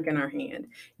with a drink in our hand.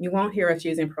 You won't hear us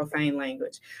using profane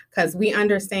language, because we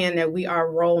understand that we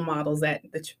are role models, that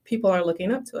the people are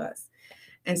looking up to us.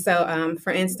 And so,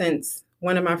 for instance,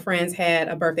 one of my friends had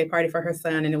a birthday party for her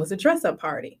son, and it was a dress-up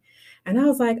party. And I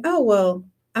was like, oh, well,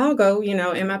 I'll go,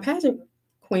 in my pageant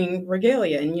queen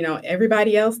regalia. And,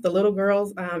 everybody else, the little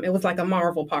girls, it was like a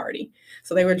Marvel party.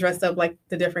 So they were dressed up like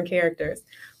the different characters.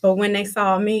 But when they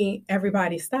saw me,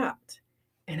 everybody stopped.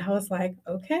 And I was like,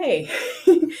 okay.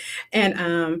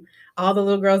 And all the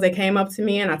little girls, they came up to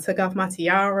me, and I took off my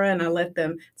tiara and I let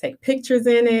them take pictures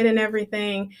in it and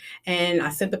everything. And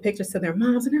I sent the pictures to their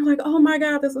moms, and they're like, oh my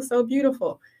God, this was so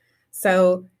beautiful.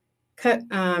 So cut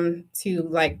to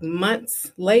like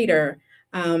months later,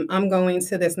 I'm going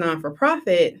to this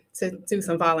non-for-profit to do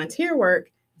some volunteer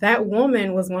work. That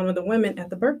woman was one of the women at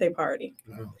the birthday party.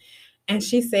 Wow. And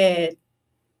she said,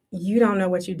 you don't know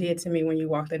what you did to me when you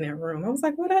walked in that room. I was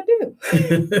like, what'd I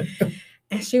do?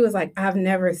 And she was like, I've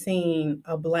never seen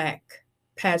a Black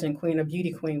pageant queen, a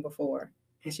beauty queen before.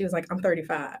 And she was like, I'm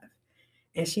 35.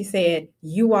 And she said,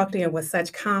 you walked in with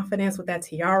such confidence with that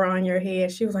tiara on your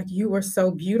head. She was like, you were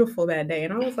so beautiful that day.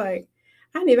 And I was like,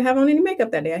 I didn't even have on any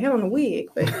makeup that day. I had on a wig.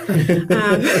 But,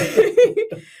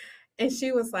 and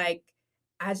she was like,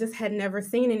 I just had never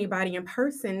seen anybody in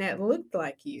person that looked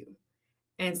like you.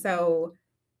 And so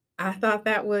I thought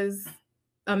that was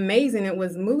amazing. It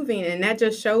was moving. And that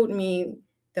just showed me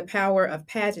the power of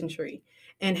pageantry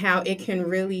and how it can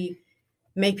really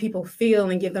make people feel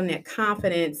and give them that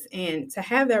confidence, and to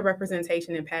have that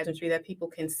representation in pageantry that people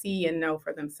can see and know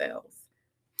for themselves.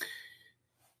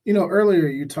 Earlier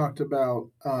you talked about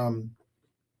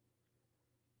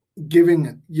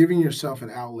giving yourself an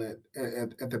outlet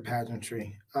at the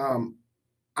pageantry.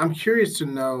 I'm curious to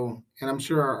know, and I'm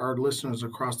sure our listeners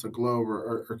across the globe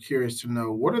are curious to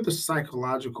know, what are the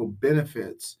psychological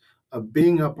benefits of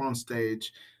being up on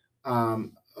stage,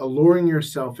 alluring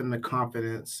yourself in the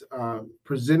confidence,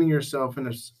 presenting yourself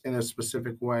in a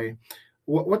specific way?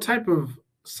 What type of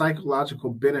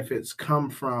psychological benefits come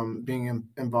from being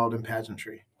involved in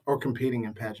pageantry or competing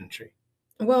in pageantry?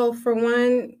 Well, for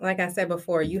one, like I said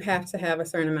before, you have to have a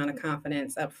certain amount of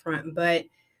confidence up front, but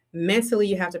mentally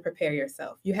you have to prepare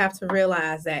yourself. You have to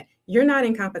realize that you're not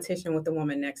in competition with the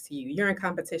woman next to you. You're in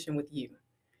competition with you,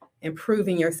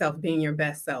 improving yourself, being your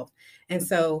best self. And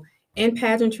so in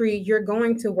pageantry, you're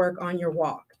going to work on your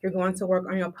walk. You're going to work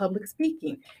on your public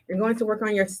speaking. You're going to work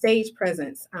on your stage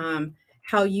presence,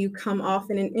 how you come off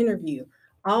in an interview.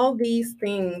 All these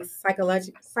things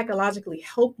psychologically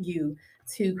help you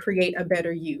to create a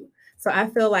better you. So I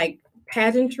feel like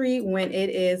pageantry, when it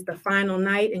is the final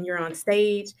night and you're on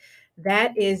stage,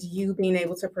 that is you being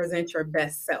able to present your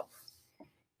best self.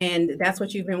 And that's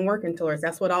what you've been working towards.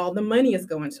 That's what all the money is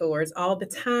going towards, all the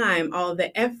time, all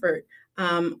the effort.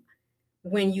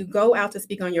 When you go out to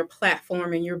speak on your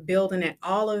platform and you're building it,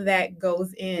 all of that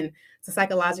goes in to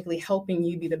psychologically helping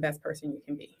you be the best person you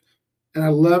can be. And I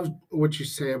love what you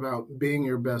say about being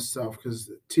your best self,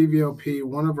 because TVOP,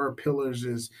 one of our pillars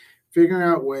is figuring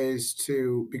out ways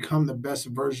to become the best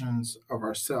versions of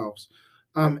ourselves.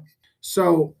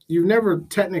 So you've never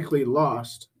technically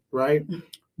lost, right?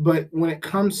 But when it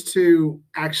comes to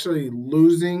actually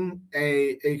losing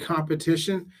a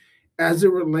competition, as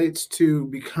it relates to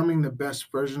becoming the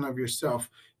best version of yourself,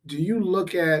 do you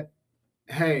look at,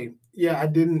 hey, yeah, I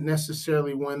didn't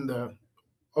necessarily win the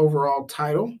overall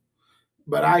title,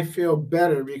 but I feel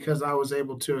better because I was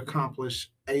able to accomplish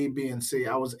A, B, and C.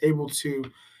 I was able to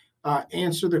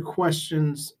answer the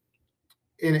questions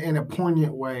in a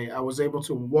poignant way. I was able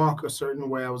to walk a certain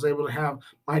way. I was able to have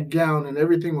my gown and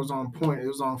everything was on point. It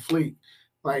was on fleek.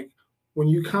 Like when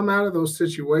you come out of those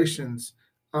situations,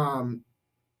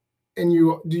 And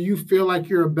do you feel like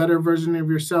you're a better version of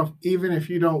yourself, even if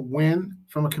you don't win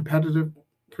from a competitive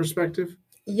perspective?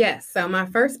 Yes. So my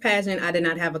first pageant, I did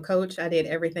not have a coach. I did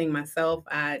everything myself.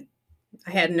 I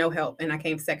had no help, and I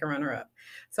came second runner up.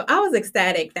 So I was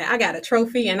ecstatic that I got a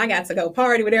trophy and I got to go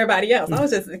party with everybody else. I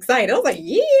was just excited. I was like,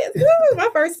 yes, woo, my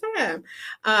first time.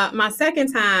 My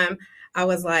second time, I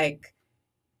was like,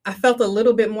 I felt a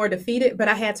little bit more defeated, but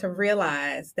I had to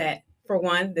realize that, for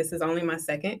one, this is only my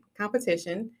second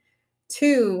competition.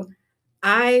 Two,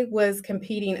 I was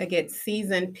competing against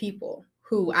seasoned people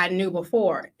who I knew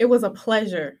before. It was a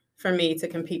pleasure for me to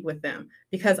compete with them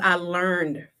because I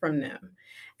learned from them.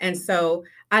 And so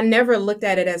I never looked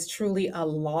at it as truly a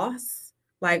loss.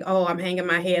 Like, oh, I'm hanging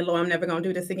my head low. I'm never going to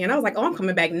do this again. I was like, oh, I'm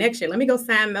coming back next year. Let me go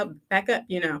sign up, back up,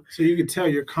 So you could tell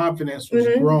your confidence was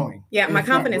growing. Yeah, my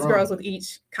confidence grows with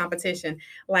each competition.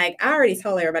 Like, I already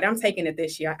told everybody, I'm taking it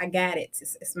this year. I got it.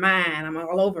 It's mine. I'm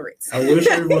all over it. I wish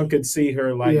everyone could see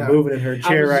her moving in her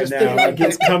chair right now. Like,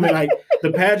 it's coming, like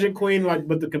the pageant queen,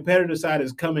 but the competitive side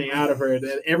is coming out of her.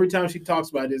 Every time she talks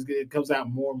about it, it comes out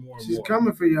more and more and more. She's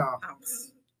coming for y'all.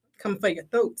 Coming for your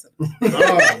throats.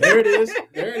 Oh, there it is.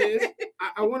 There it is.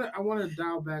 I want to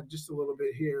dial back just a little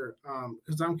bit here,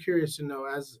 because I'm curious to know,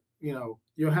 as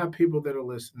you'll have people that are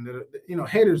listening that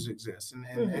haters exist,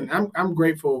 and I'm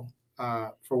grateful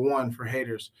for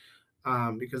haters,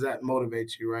 because that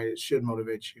motivates you, right? It should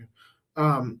motivate you.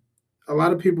 A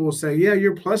lot of people will say, yeah,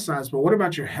 you're plus size, but what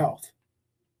about your health,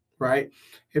 right?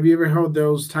 Have you ever heard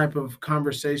those type of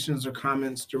conversations or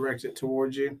comments directed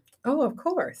towards you? Oh, of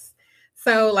course.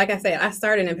 So, like I said, I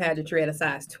started in pageantry at a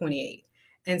size 28.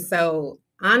 And so,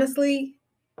 honestly,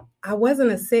 I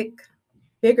wasn't a sick,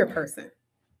 bigger person.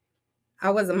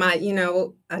 I wasn't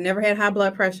I never had high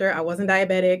blood pressure. I wasn't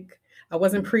diabetic. I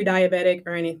wasn't pre-diabetic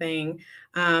or anything.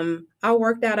 I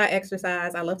worked out, I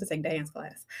exercised. I love to take dance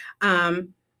class.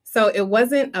 So it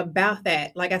wasn't about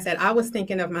that. Like I said, I was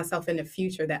thinking of myself in the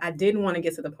future, that I didn't want to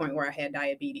get to the point where I had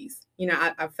diabetes.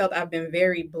 I felt I've been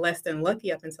very blessed and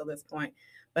lucky up until this point.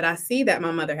 But I see that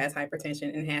my mother has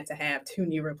hypertension and had to have 2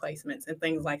 knee replacements and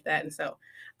things like that. And so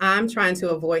I'm trying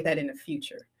to avoid that in the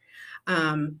future.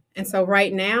 And so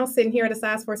right now, sitting here at a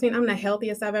size 14, I'm the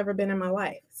healthiest I've ever been in my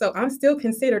life. So I'm still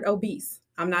considered obese.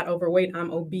 I'm not overweight.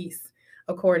 I'm obese,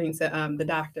 according to the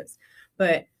doctors.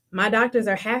 But my doctors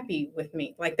are happy with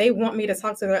me. Like, they want me to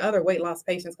talk to their other weight loss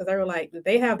patients, because they were like,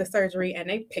 they have the surgery and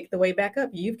they picked the weight back up.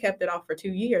 You've kept it off for 2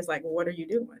 years. Like, well, what are you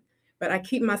doing? But I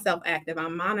keep myself active. I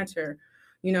monitor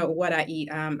what I eat.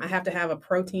 I have to have a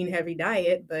protein heavy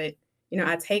diet, but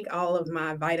I take all of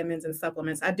my vitamins and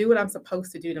supplements. I do what I'm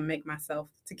supposed to do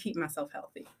to keep myself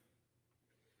healthy.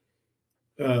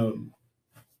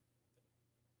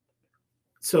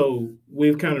 So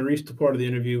we've kind of reached the part of the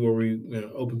interview where we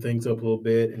open things up a little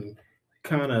bit and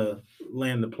kind of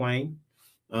land the plane.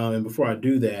 And before I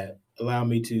do that, allow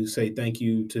me to say thank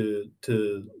you to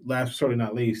last but certainly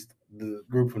not least, the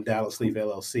group from Dallas Leaf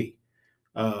LLC.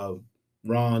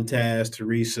 Ron, Taz,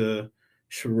 Teresa,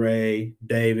 Sheree,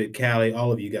 David, Callie,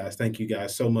 all of you guys. Thank you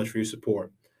guys so much for your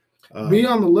support. Be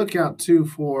on the lookout too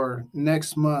for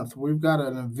next month. We've got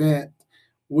an event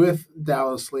with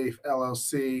Dallas Leaf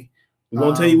LLC. We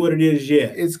won't tell you what it is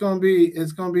yet. It's gonna be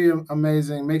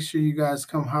amazing. Make sure you guys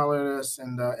come holler at us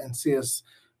and see us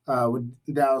with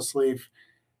Dallas Leaf.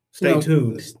 Stay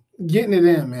tuned. Getting it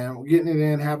in, man. We're getting it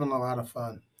in, having a lot of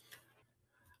fun.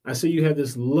 I see you have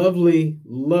this lovely,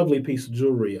 lovely piece of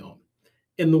jewelry on.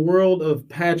 In the world of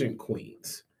pageant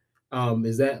queens,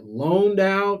 is that loaned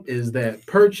out? Is that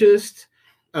purchased?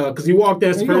 Because you walked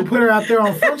in. You gonna put her out there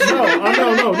on first?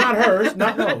 No, not hers.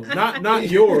 Not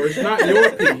yours. Not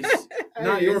your piece.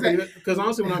 Not your piece. Because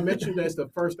honestly, when I met you, that's the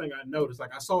first thing I noticed.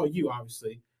 Like, I saw you,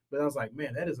 obviously, but I was like,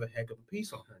 man, that is a heck of a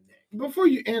piece on her neck. Before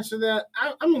you answer that,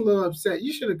 I'm a little upset.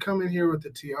 You should have come in here with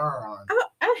the tiara on.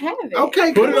 I have it.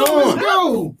 Okay, put it on. Let's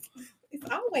go. It's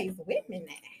always with me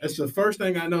now. That's the first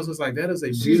thing I noticed. It's like, that is a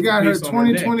beautiful She's got her piece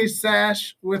 2020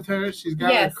 sash with her. She's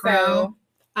got her crown.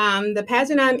 So, the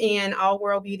pageant I'm in, All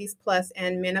World Beauties Plus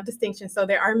and Men of Distinction. So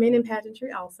there are men in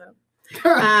pageantry also.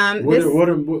 What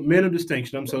are men of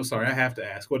distinction? I'm so sorry. I have to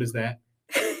ask. What is that?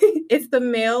 It's the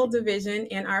male division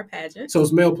in our pageant. So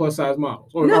it's male plus size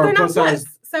models? No, they're not plus.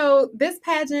 So this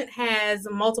pageant has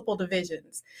multiple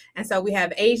divisions. And so we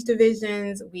have age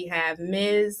divisions. We have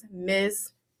Ms.,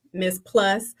 Miss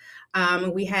Plus.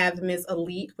 We have Ms.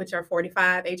 Elite, which are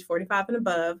age 45 and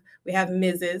above. We have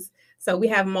Mrs. So we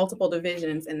have multiple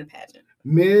divisions in the pageant.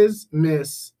 Ms.,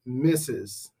 Miss,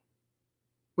 Mrs.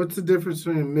 What's the difference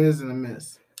between a Ms. and a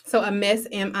Miss? So a Miss,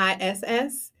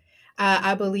 MISS,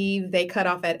 I believe they cut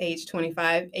off at age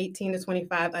 25, 18 to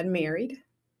 25, unmarried.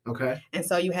 Okay. And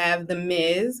so you have the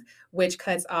Ms., which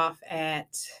cuts off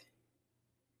at,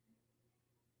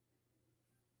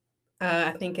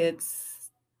 I think it's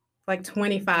like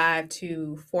 25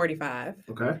 to 45.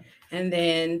 Okay. And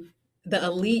then the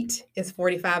Elite is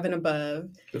 45 and above.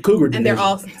 The Cougar And division. they're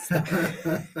all,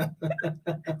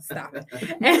 stop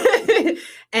it.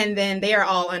 And then they are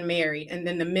all unmarried. And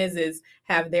then the Mrs.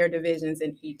 have their divisions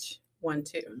in each one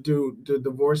too. Do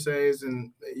divorcees,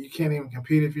 and you can't even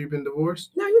compete if you've been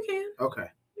divorced? No, you can. Okay.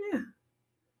 Yeah.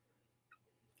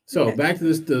 So Yes. back to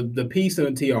this, the piece and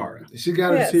the tiara. She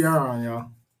got Yes. a tiara on, y'all.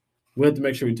 We have to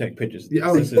make sure we take pictures.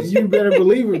 Oh, you better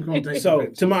believe we're going to take So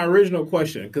pictures. to my original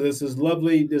question, because it's this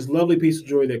lovely piece of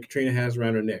jewelry that Katrina has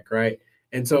around her neck, right?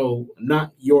 And so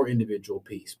not your individual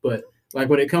piece, but like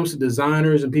when it comes to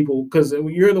designers and people, because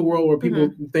you're in the world where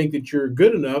people think that you're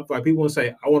good enough, like people want to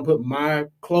say, I want to put my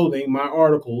clothing, my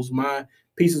articles, my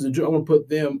pieces of jewelry, I want to put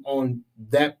them on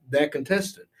that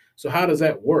contestant. So how does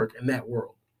that work in that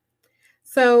world?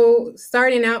 So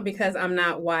starting out, because I'm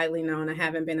not widely known, I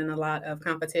haven't been in a lot of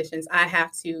competitions, I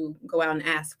have to go out and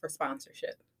ask for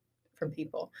sponsorship from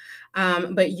people.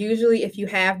 But usually if you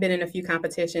have been in a few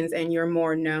competitions and you're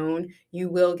more known, you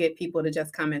will get people to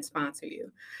just come and sponsor you.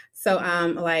 So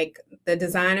like the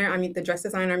dress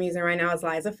designer I'm using right now is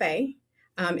Liza Faye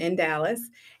in Dallas,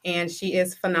 and she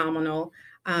is phenomenal.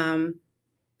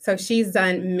 So she's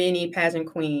done many pageant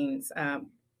queens,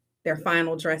 their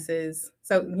final dresses.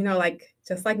 So, like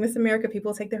just like Miss America,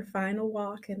 people take their final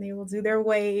walk and they will do their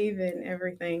wave and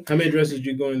everything. How many dresses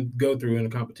do you go through in a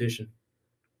competition?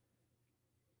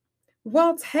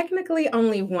 Well, technically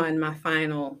only one, my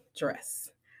final dress.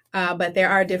 But there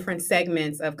are different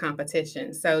segments of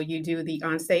competition. So you do the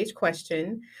onstage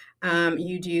question,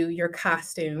 you do your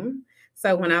costume.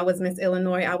 So when I was Miss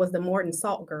Illinois, I was the Morton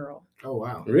Salt girl. Oh,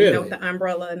 wow. Really? With the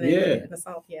umbrella and the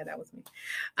salt. Yeah, that was me.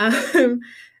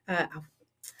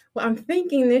 Well, I'm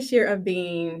thinking this year of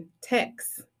being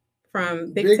Tex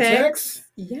from Big Tex.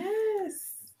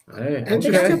 Yes. Hey, I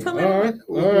think I can pull it off.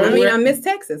 All right. I mean, I'm Miss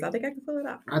Texas. I think I can pull it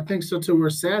off. I think so too. We're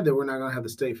sad that we're not going to have the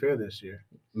state fair this year.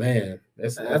 Man,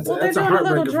 that's Well, they're that's a doing a little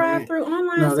heartbreaker for me. drive-through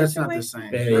online. No, that's not the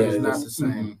situation. same. Yeah, That is yeah, not it's- the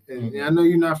same. mhm. And I know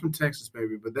you're not from Texas,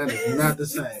 baby, but that is not the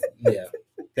same. yeah,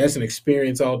 that's an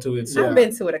experience all to itself. I've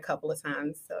been to it a couple of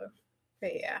times, so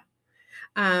but yeah.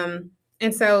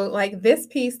 And so like this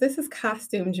piece, this is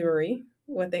costume jewelry,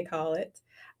 what they call it.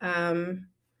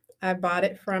 I bought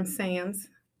it from Sam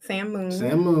Moon.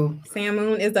 Sam Moon. Sam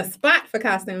Moon is the spot for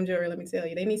costume jewelry, let me tell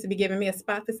you. They need to be giving me a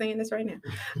spot for saying this right now.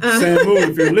 Sam Moon,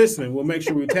 if you're listening, we'll make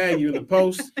sure we tag you in the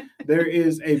post. There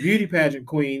is a beauty pageant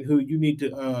queen who you need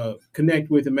to connect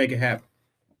with and make it happen.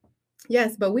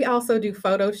 Yes, but we also do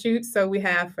photo shoots. So we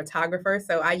have photographers.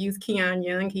 So I use Keon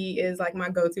Young. He is like my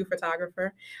go-to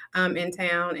photographer in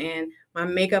town, and my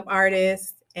makeup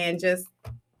artist, and just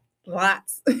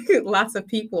lots of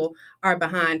people are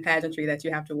behind pageantry that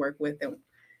you have to work with and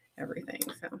everything.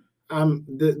 So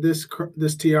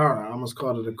this tiara, I almost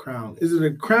called it a crown. Is it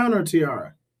a crown or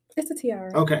tiara? it's a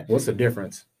tiara. Okay. What's the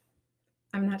difference?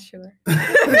 I'm not sure.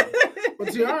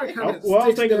 Well, tiara kind of. Well, I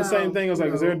was thinking the same thing. I was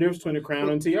like, is there a difference between a crown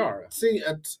and tiara? See,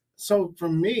 so for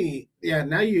me, yeah,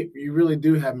 now you really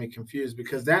do have me confused,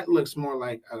 because that looks more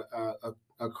like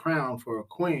a crown for a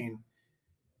queen,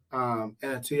 and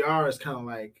a tiara is kind of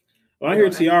like. When I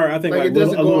hear tiara, I think Like like it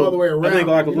doesn't a go little, all the way around. I think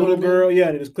like a you know little what I mean? girl, yeah,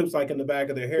 and it just clips like in the back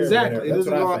of their hair. Exactly. It That's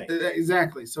doesn't what go I think.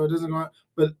 exactly. So it doesn't go.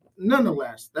 But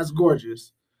nonetheless, that's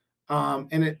gorgeous.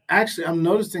 And it actually, I'm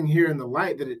noticing here in the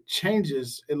light that it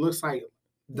changes. It looks like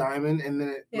diamond, and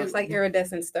then It's like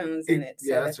iridescent stones in it.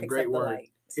 Yeah, so that's that a picks great up the word.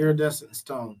 light. Iridescent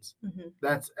stones. Mhm.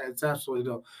 It's absolutely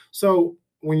dope. So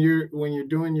when you're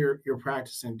doing your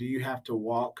practicing, do you have to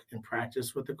walk and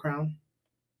practice with the crown?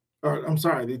 Or I'm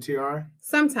sorry, the tiara?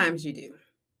 Sometimes you do.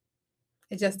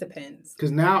 It just depends. Because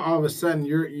now all of a sudden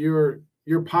your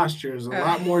posture is a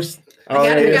lot more. Oh,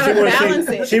 I yeah, gotta balance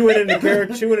it. She went into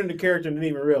character. She went into character and didn't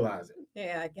even realize it.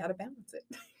 Yeah, I gotta balance it.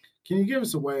 Can you give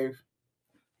us a wave?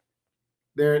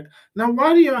 There. Now,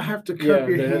 why do y'all have to cup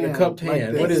your hand? The cupped like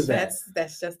hand. this? What is that?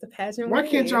 That's just the pageant. Why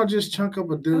can't way. y'all just chunk up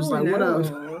a deuce? Oh, Like what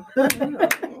else? no.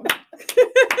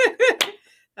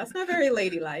 That's not very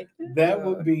ladylike. That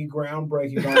would be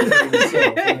groundbreaking on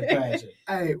itself in a pageant.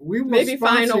 Hey, we will Maybe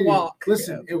sponsor final you. walk.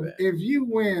 Listen, if you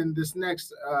win this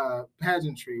next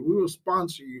pageantry, we will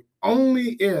sponsor you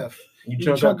only if you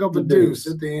chunk up a deuce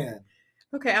at the end.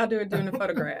 Okay, I'll do it during the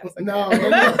photographs. Okay. No.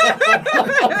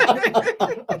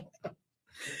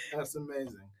 That's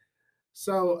amazing.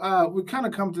 So we kind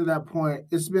of come to that point.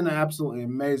 It's been absolutely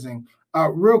amazing.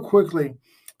 Real quickly,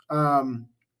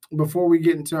 before we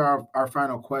get into our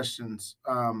final questions,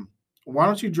 why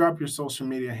don't you drop your social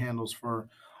media handles for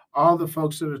all the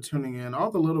folks that are tuning in,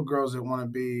 all the little girls that want to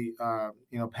be,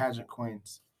 pageant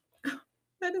queens?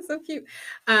 That is so cute.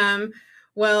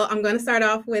 Well, I'm going to start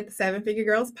off with Seven Figure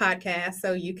Girls podcast.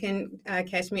 So you can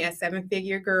catch me at Seven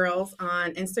Figure Girls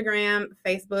on Instagram,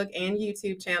 Facebook, and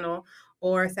YouTube channel,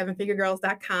 or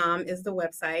sevenfiguregirls.com is the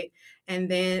website.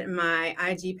 And then my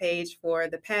IG page for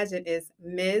the pageant is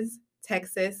Ms.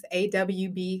 Texas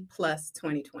AWB Plus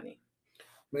 2020.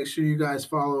 Make sure you guys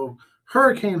follow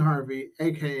Hurricane Harvey,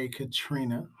 aka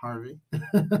Katrina Harvey.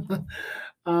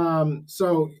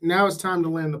 So now it's time to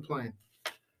land the plane.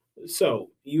 So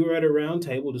you are at a round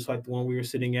table, just like the one we are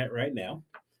sitting at right now.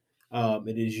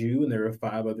 It is you, and there are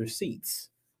 5 other seats.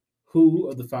 Who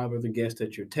of the 5 other guests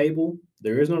at your table?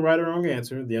 There is no right or wrong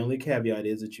answer. The only caveat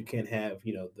is that you can't have,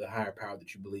 the higher power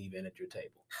that you believe in at your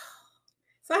table.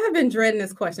 So I have been dreading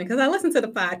this question because I listened to the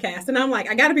podcast and I'm like,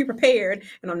 I got to be prepared,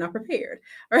 and I'm not prepared.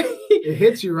 Right? It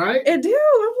hits you, right? It do.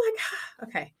 I'm like,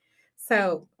 okay.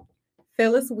 So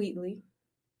Phyllis Wheatley.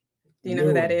 Do you know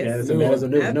who that is? Yeah, that's a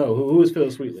new. No, who is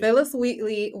Phyllis Wheatley? Phyllis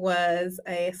Wheatley was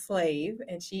a slave,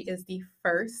 and she is the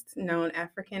first known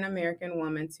African-American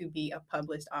woman to be a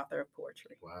published author of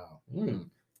poetry. Wow.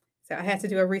 So I had to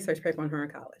do a research paper on her in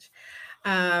college.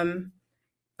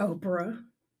 Oprah.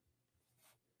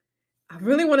 I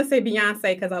really want to say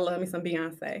Beyonce because I love me some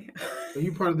Beyonce. Are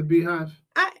you part of the Beehive?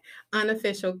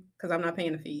 Unofficial, because I'm not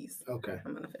paying the fees. Okay.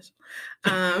 I'm unofficial.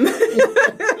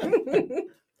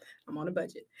 I'm on a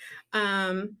budget.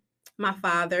 My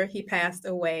father, he passed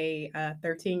away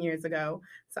 13 years ago.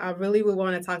 So I really would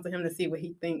want to talk to him to see what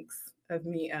he thinks of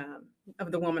me,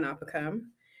 of the woman I've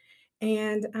become.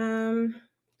 And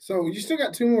so you still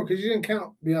got 2 more because you didn't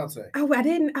count Beyonce. Oh, I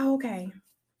didn't. Oh, okay.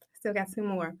 Still got 2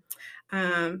 more.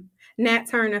 Nat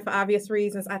Turner, for obvious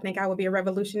reasons. I think I would be a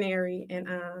revolutionary. And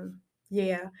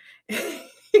yeah.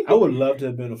 I would love to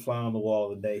have been a fly on the wall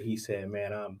the day he said,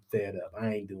 man, I'm fed up.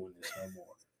 I ain't doing this no more.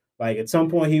 Like at some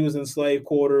point he was in slave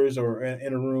quarters or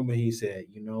in a room and he said,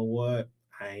 you know what?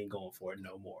 I ain't going for it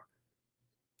no more.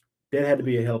 That had to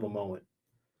be a hell of a moment.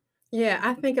 Yeah,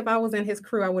 I think if I was in his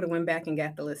crew, I would have went back and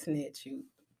got the little snitch who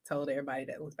told everybody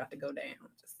that it was about to go down.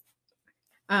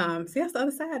 See, that's the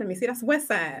other side of me. See, that's the west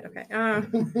side. Okay.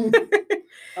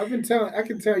 I can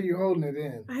tell you holding it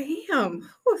in. I am.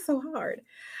 Oh, it's so hard.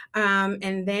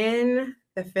 And then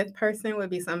the 5th person would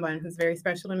be someone who's very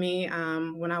special to me.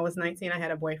 When I was 19, I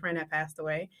had a boyfriend that passed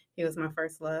away. He was my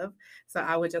first love. So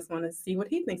I would just want to see what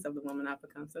he thinks of the woman I've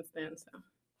become since then. So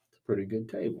it's a pretty good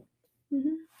table.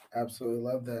 Mm-hmm. Absolutely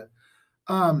love that.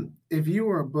 If you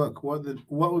were a book, what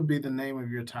would be the name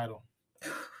of your title?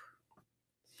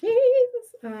 Jesus.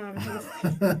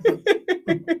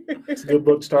 It's a good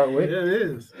book to start with. Yeah, it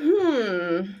is.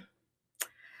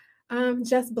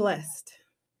 Just Blessed.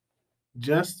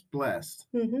 Just Blessed.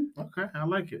 Mm-hmm. Okay, I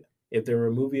like it. If there were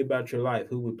a movie about your life,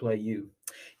 who would play you?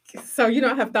 So you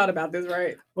know I have thought about this,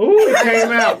 right? Oh, it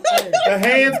came out. The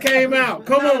hands came out.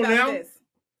 Come on now. This.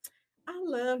 I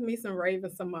love me some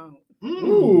Raven Simone.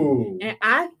 Ooh. And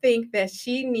I think that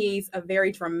she needs a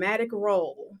very dramatic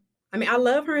role. I mean, I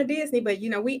love her in Disney, but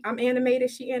I'm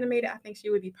animated, she animated. I think she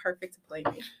would be perfect to play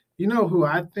me. You know who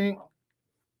I think?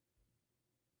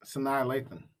 Sanaa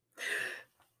Lathan.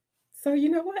 So you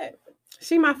know what?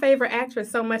 She my favorite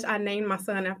actress so much I named my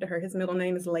son after her. His middle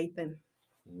name is Lathan.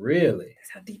 Really?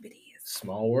 That's how deep it is.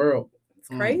 Small world. It's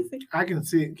crazy. I can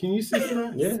see it. Can you see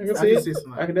Sanaa? Yeah, I can see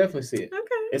Sanaa. I can definitely see it.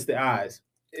 Okay. It's the eyes.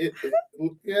 It's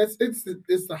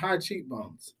the high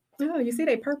cheekbones. Oh, you see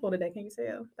they purple today. Can you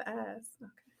tell? The eyes.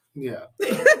 Okay. Yeah.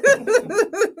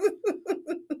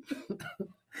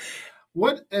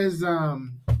 What is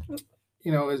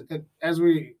as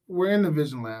we're in the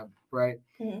Vision Lab, right?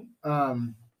 Mm-hmm.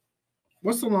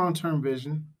 What's the long-term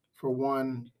vision for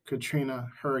one Katrina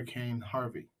Hurricane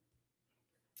Harvey?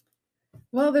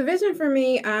 Well, the vision for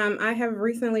me, I have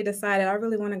recently decided I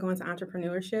really want to go into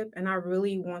entrepreneurship, and I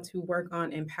really want to work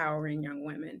on empowering young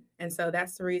women. And so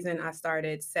that's the reason I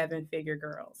started 7 Figure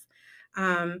Girls.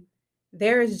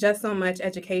 There is just so much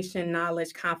education,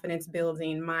 knowledge, confidence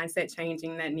building, mindset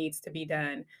changing that needs to be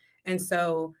done. And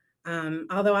so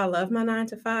although I love my 9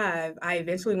 to 5, I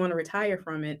eventually want to retire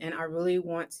from it. And I really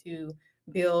want to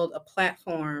build a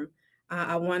platform.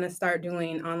 I want to start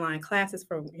doing online classes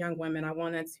for young women. I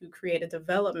wanted to create a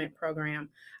development program.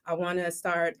 I want to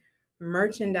start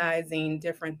merchandising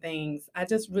different things. I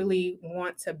just really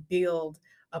want to build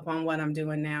upon what I'm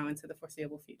doing now into the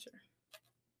foreseeable future.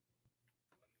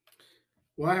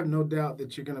 Well, I have no doubt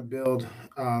that you're going to build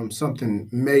something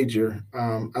major.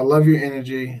 I love your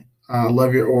energy. I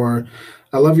love your aura.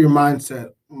 I love your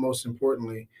mindset, most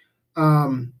importantly.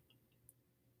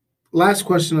 Last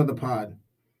question of the pod.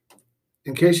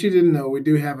 In case you didn't know, we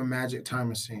do have a magic time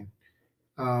machine.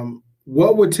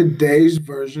 What would today's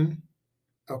version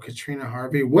of Katrina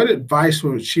Harvey, what advice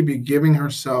would she be giving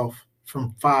herself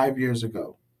from 5 years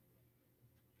ago?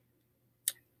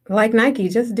 Like Nike,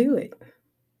 just do it.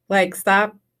 Like,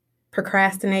 stop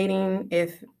procrastinating.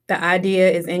 If the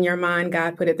idea is in your mind,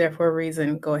 God put it there for a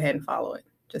reason. Go ahead and follow it.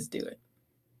 Just do it.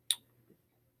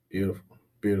 Beautiful,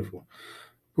 beautiful.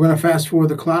 We're going to fast forward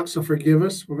the clock, so forgive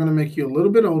us. We're going to make you a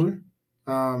little bit older.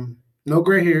 No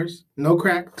gray hairs, no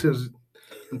crack. Because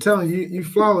I'm telling you, you're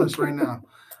flawless right now.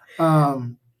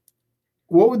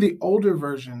 What would the older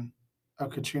version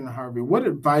of Katrina Harvey, what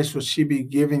advice would she be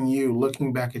giving you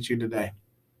looking back at you today?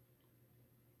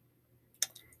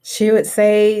 She would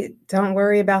say, don't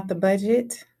worry about the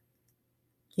budget.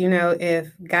 You know,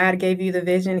 if God gave you the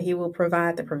vision, he will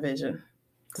provide the provision.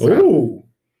 So. Oh,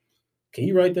 can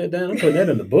you write that down? I'm putting that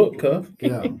in the book, Cuff.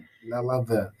 Yeah, I love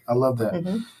that. I love that.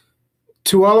 Mm-hmm.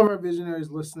 To all of our visionaries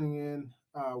listening in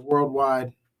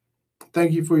worldwide,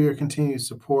 thank you for your continued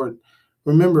support.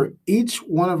 Remember, each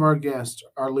one of our guests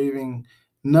are leaving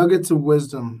nuggets of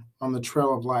wisdom on the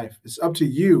trail of life. It's up to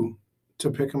you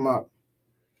to pick them up.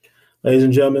 Ladies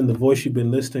and gentlemen, the voice you've been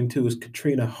listening to is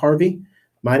Katrina Harvey.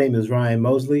 My name is Ryan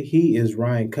Mosley. He is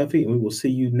Ryan Cuffey, and we will see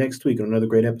you next week on another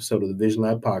great episode of the Vision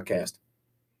Lab Podcast.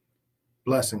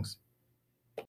 Blessings.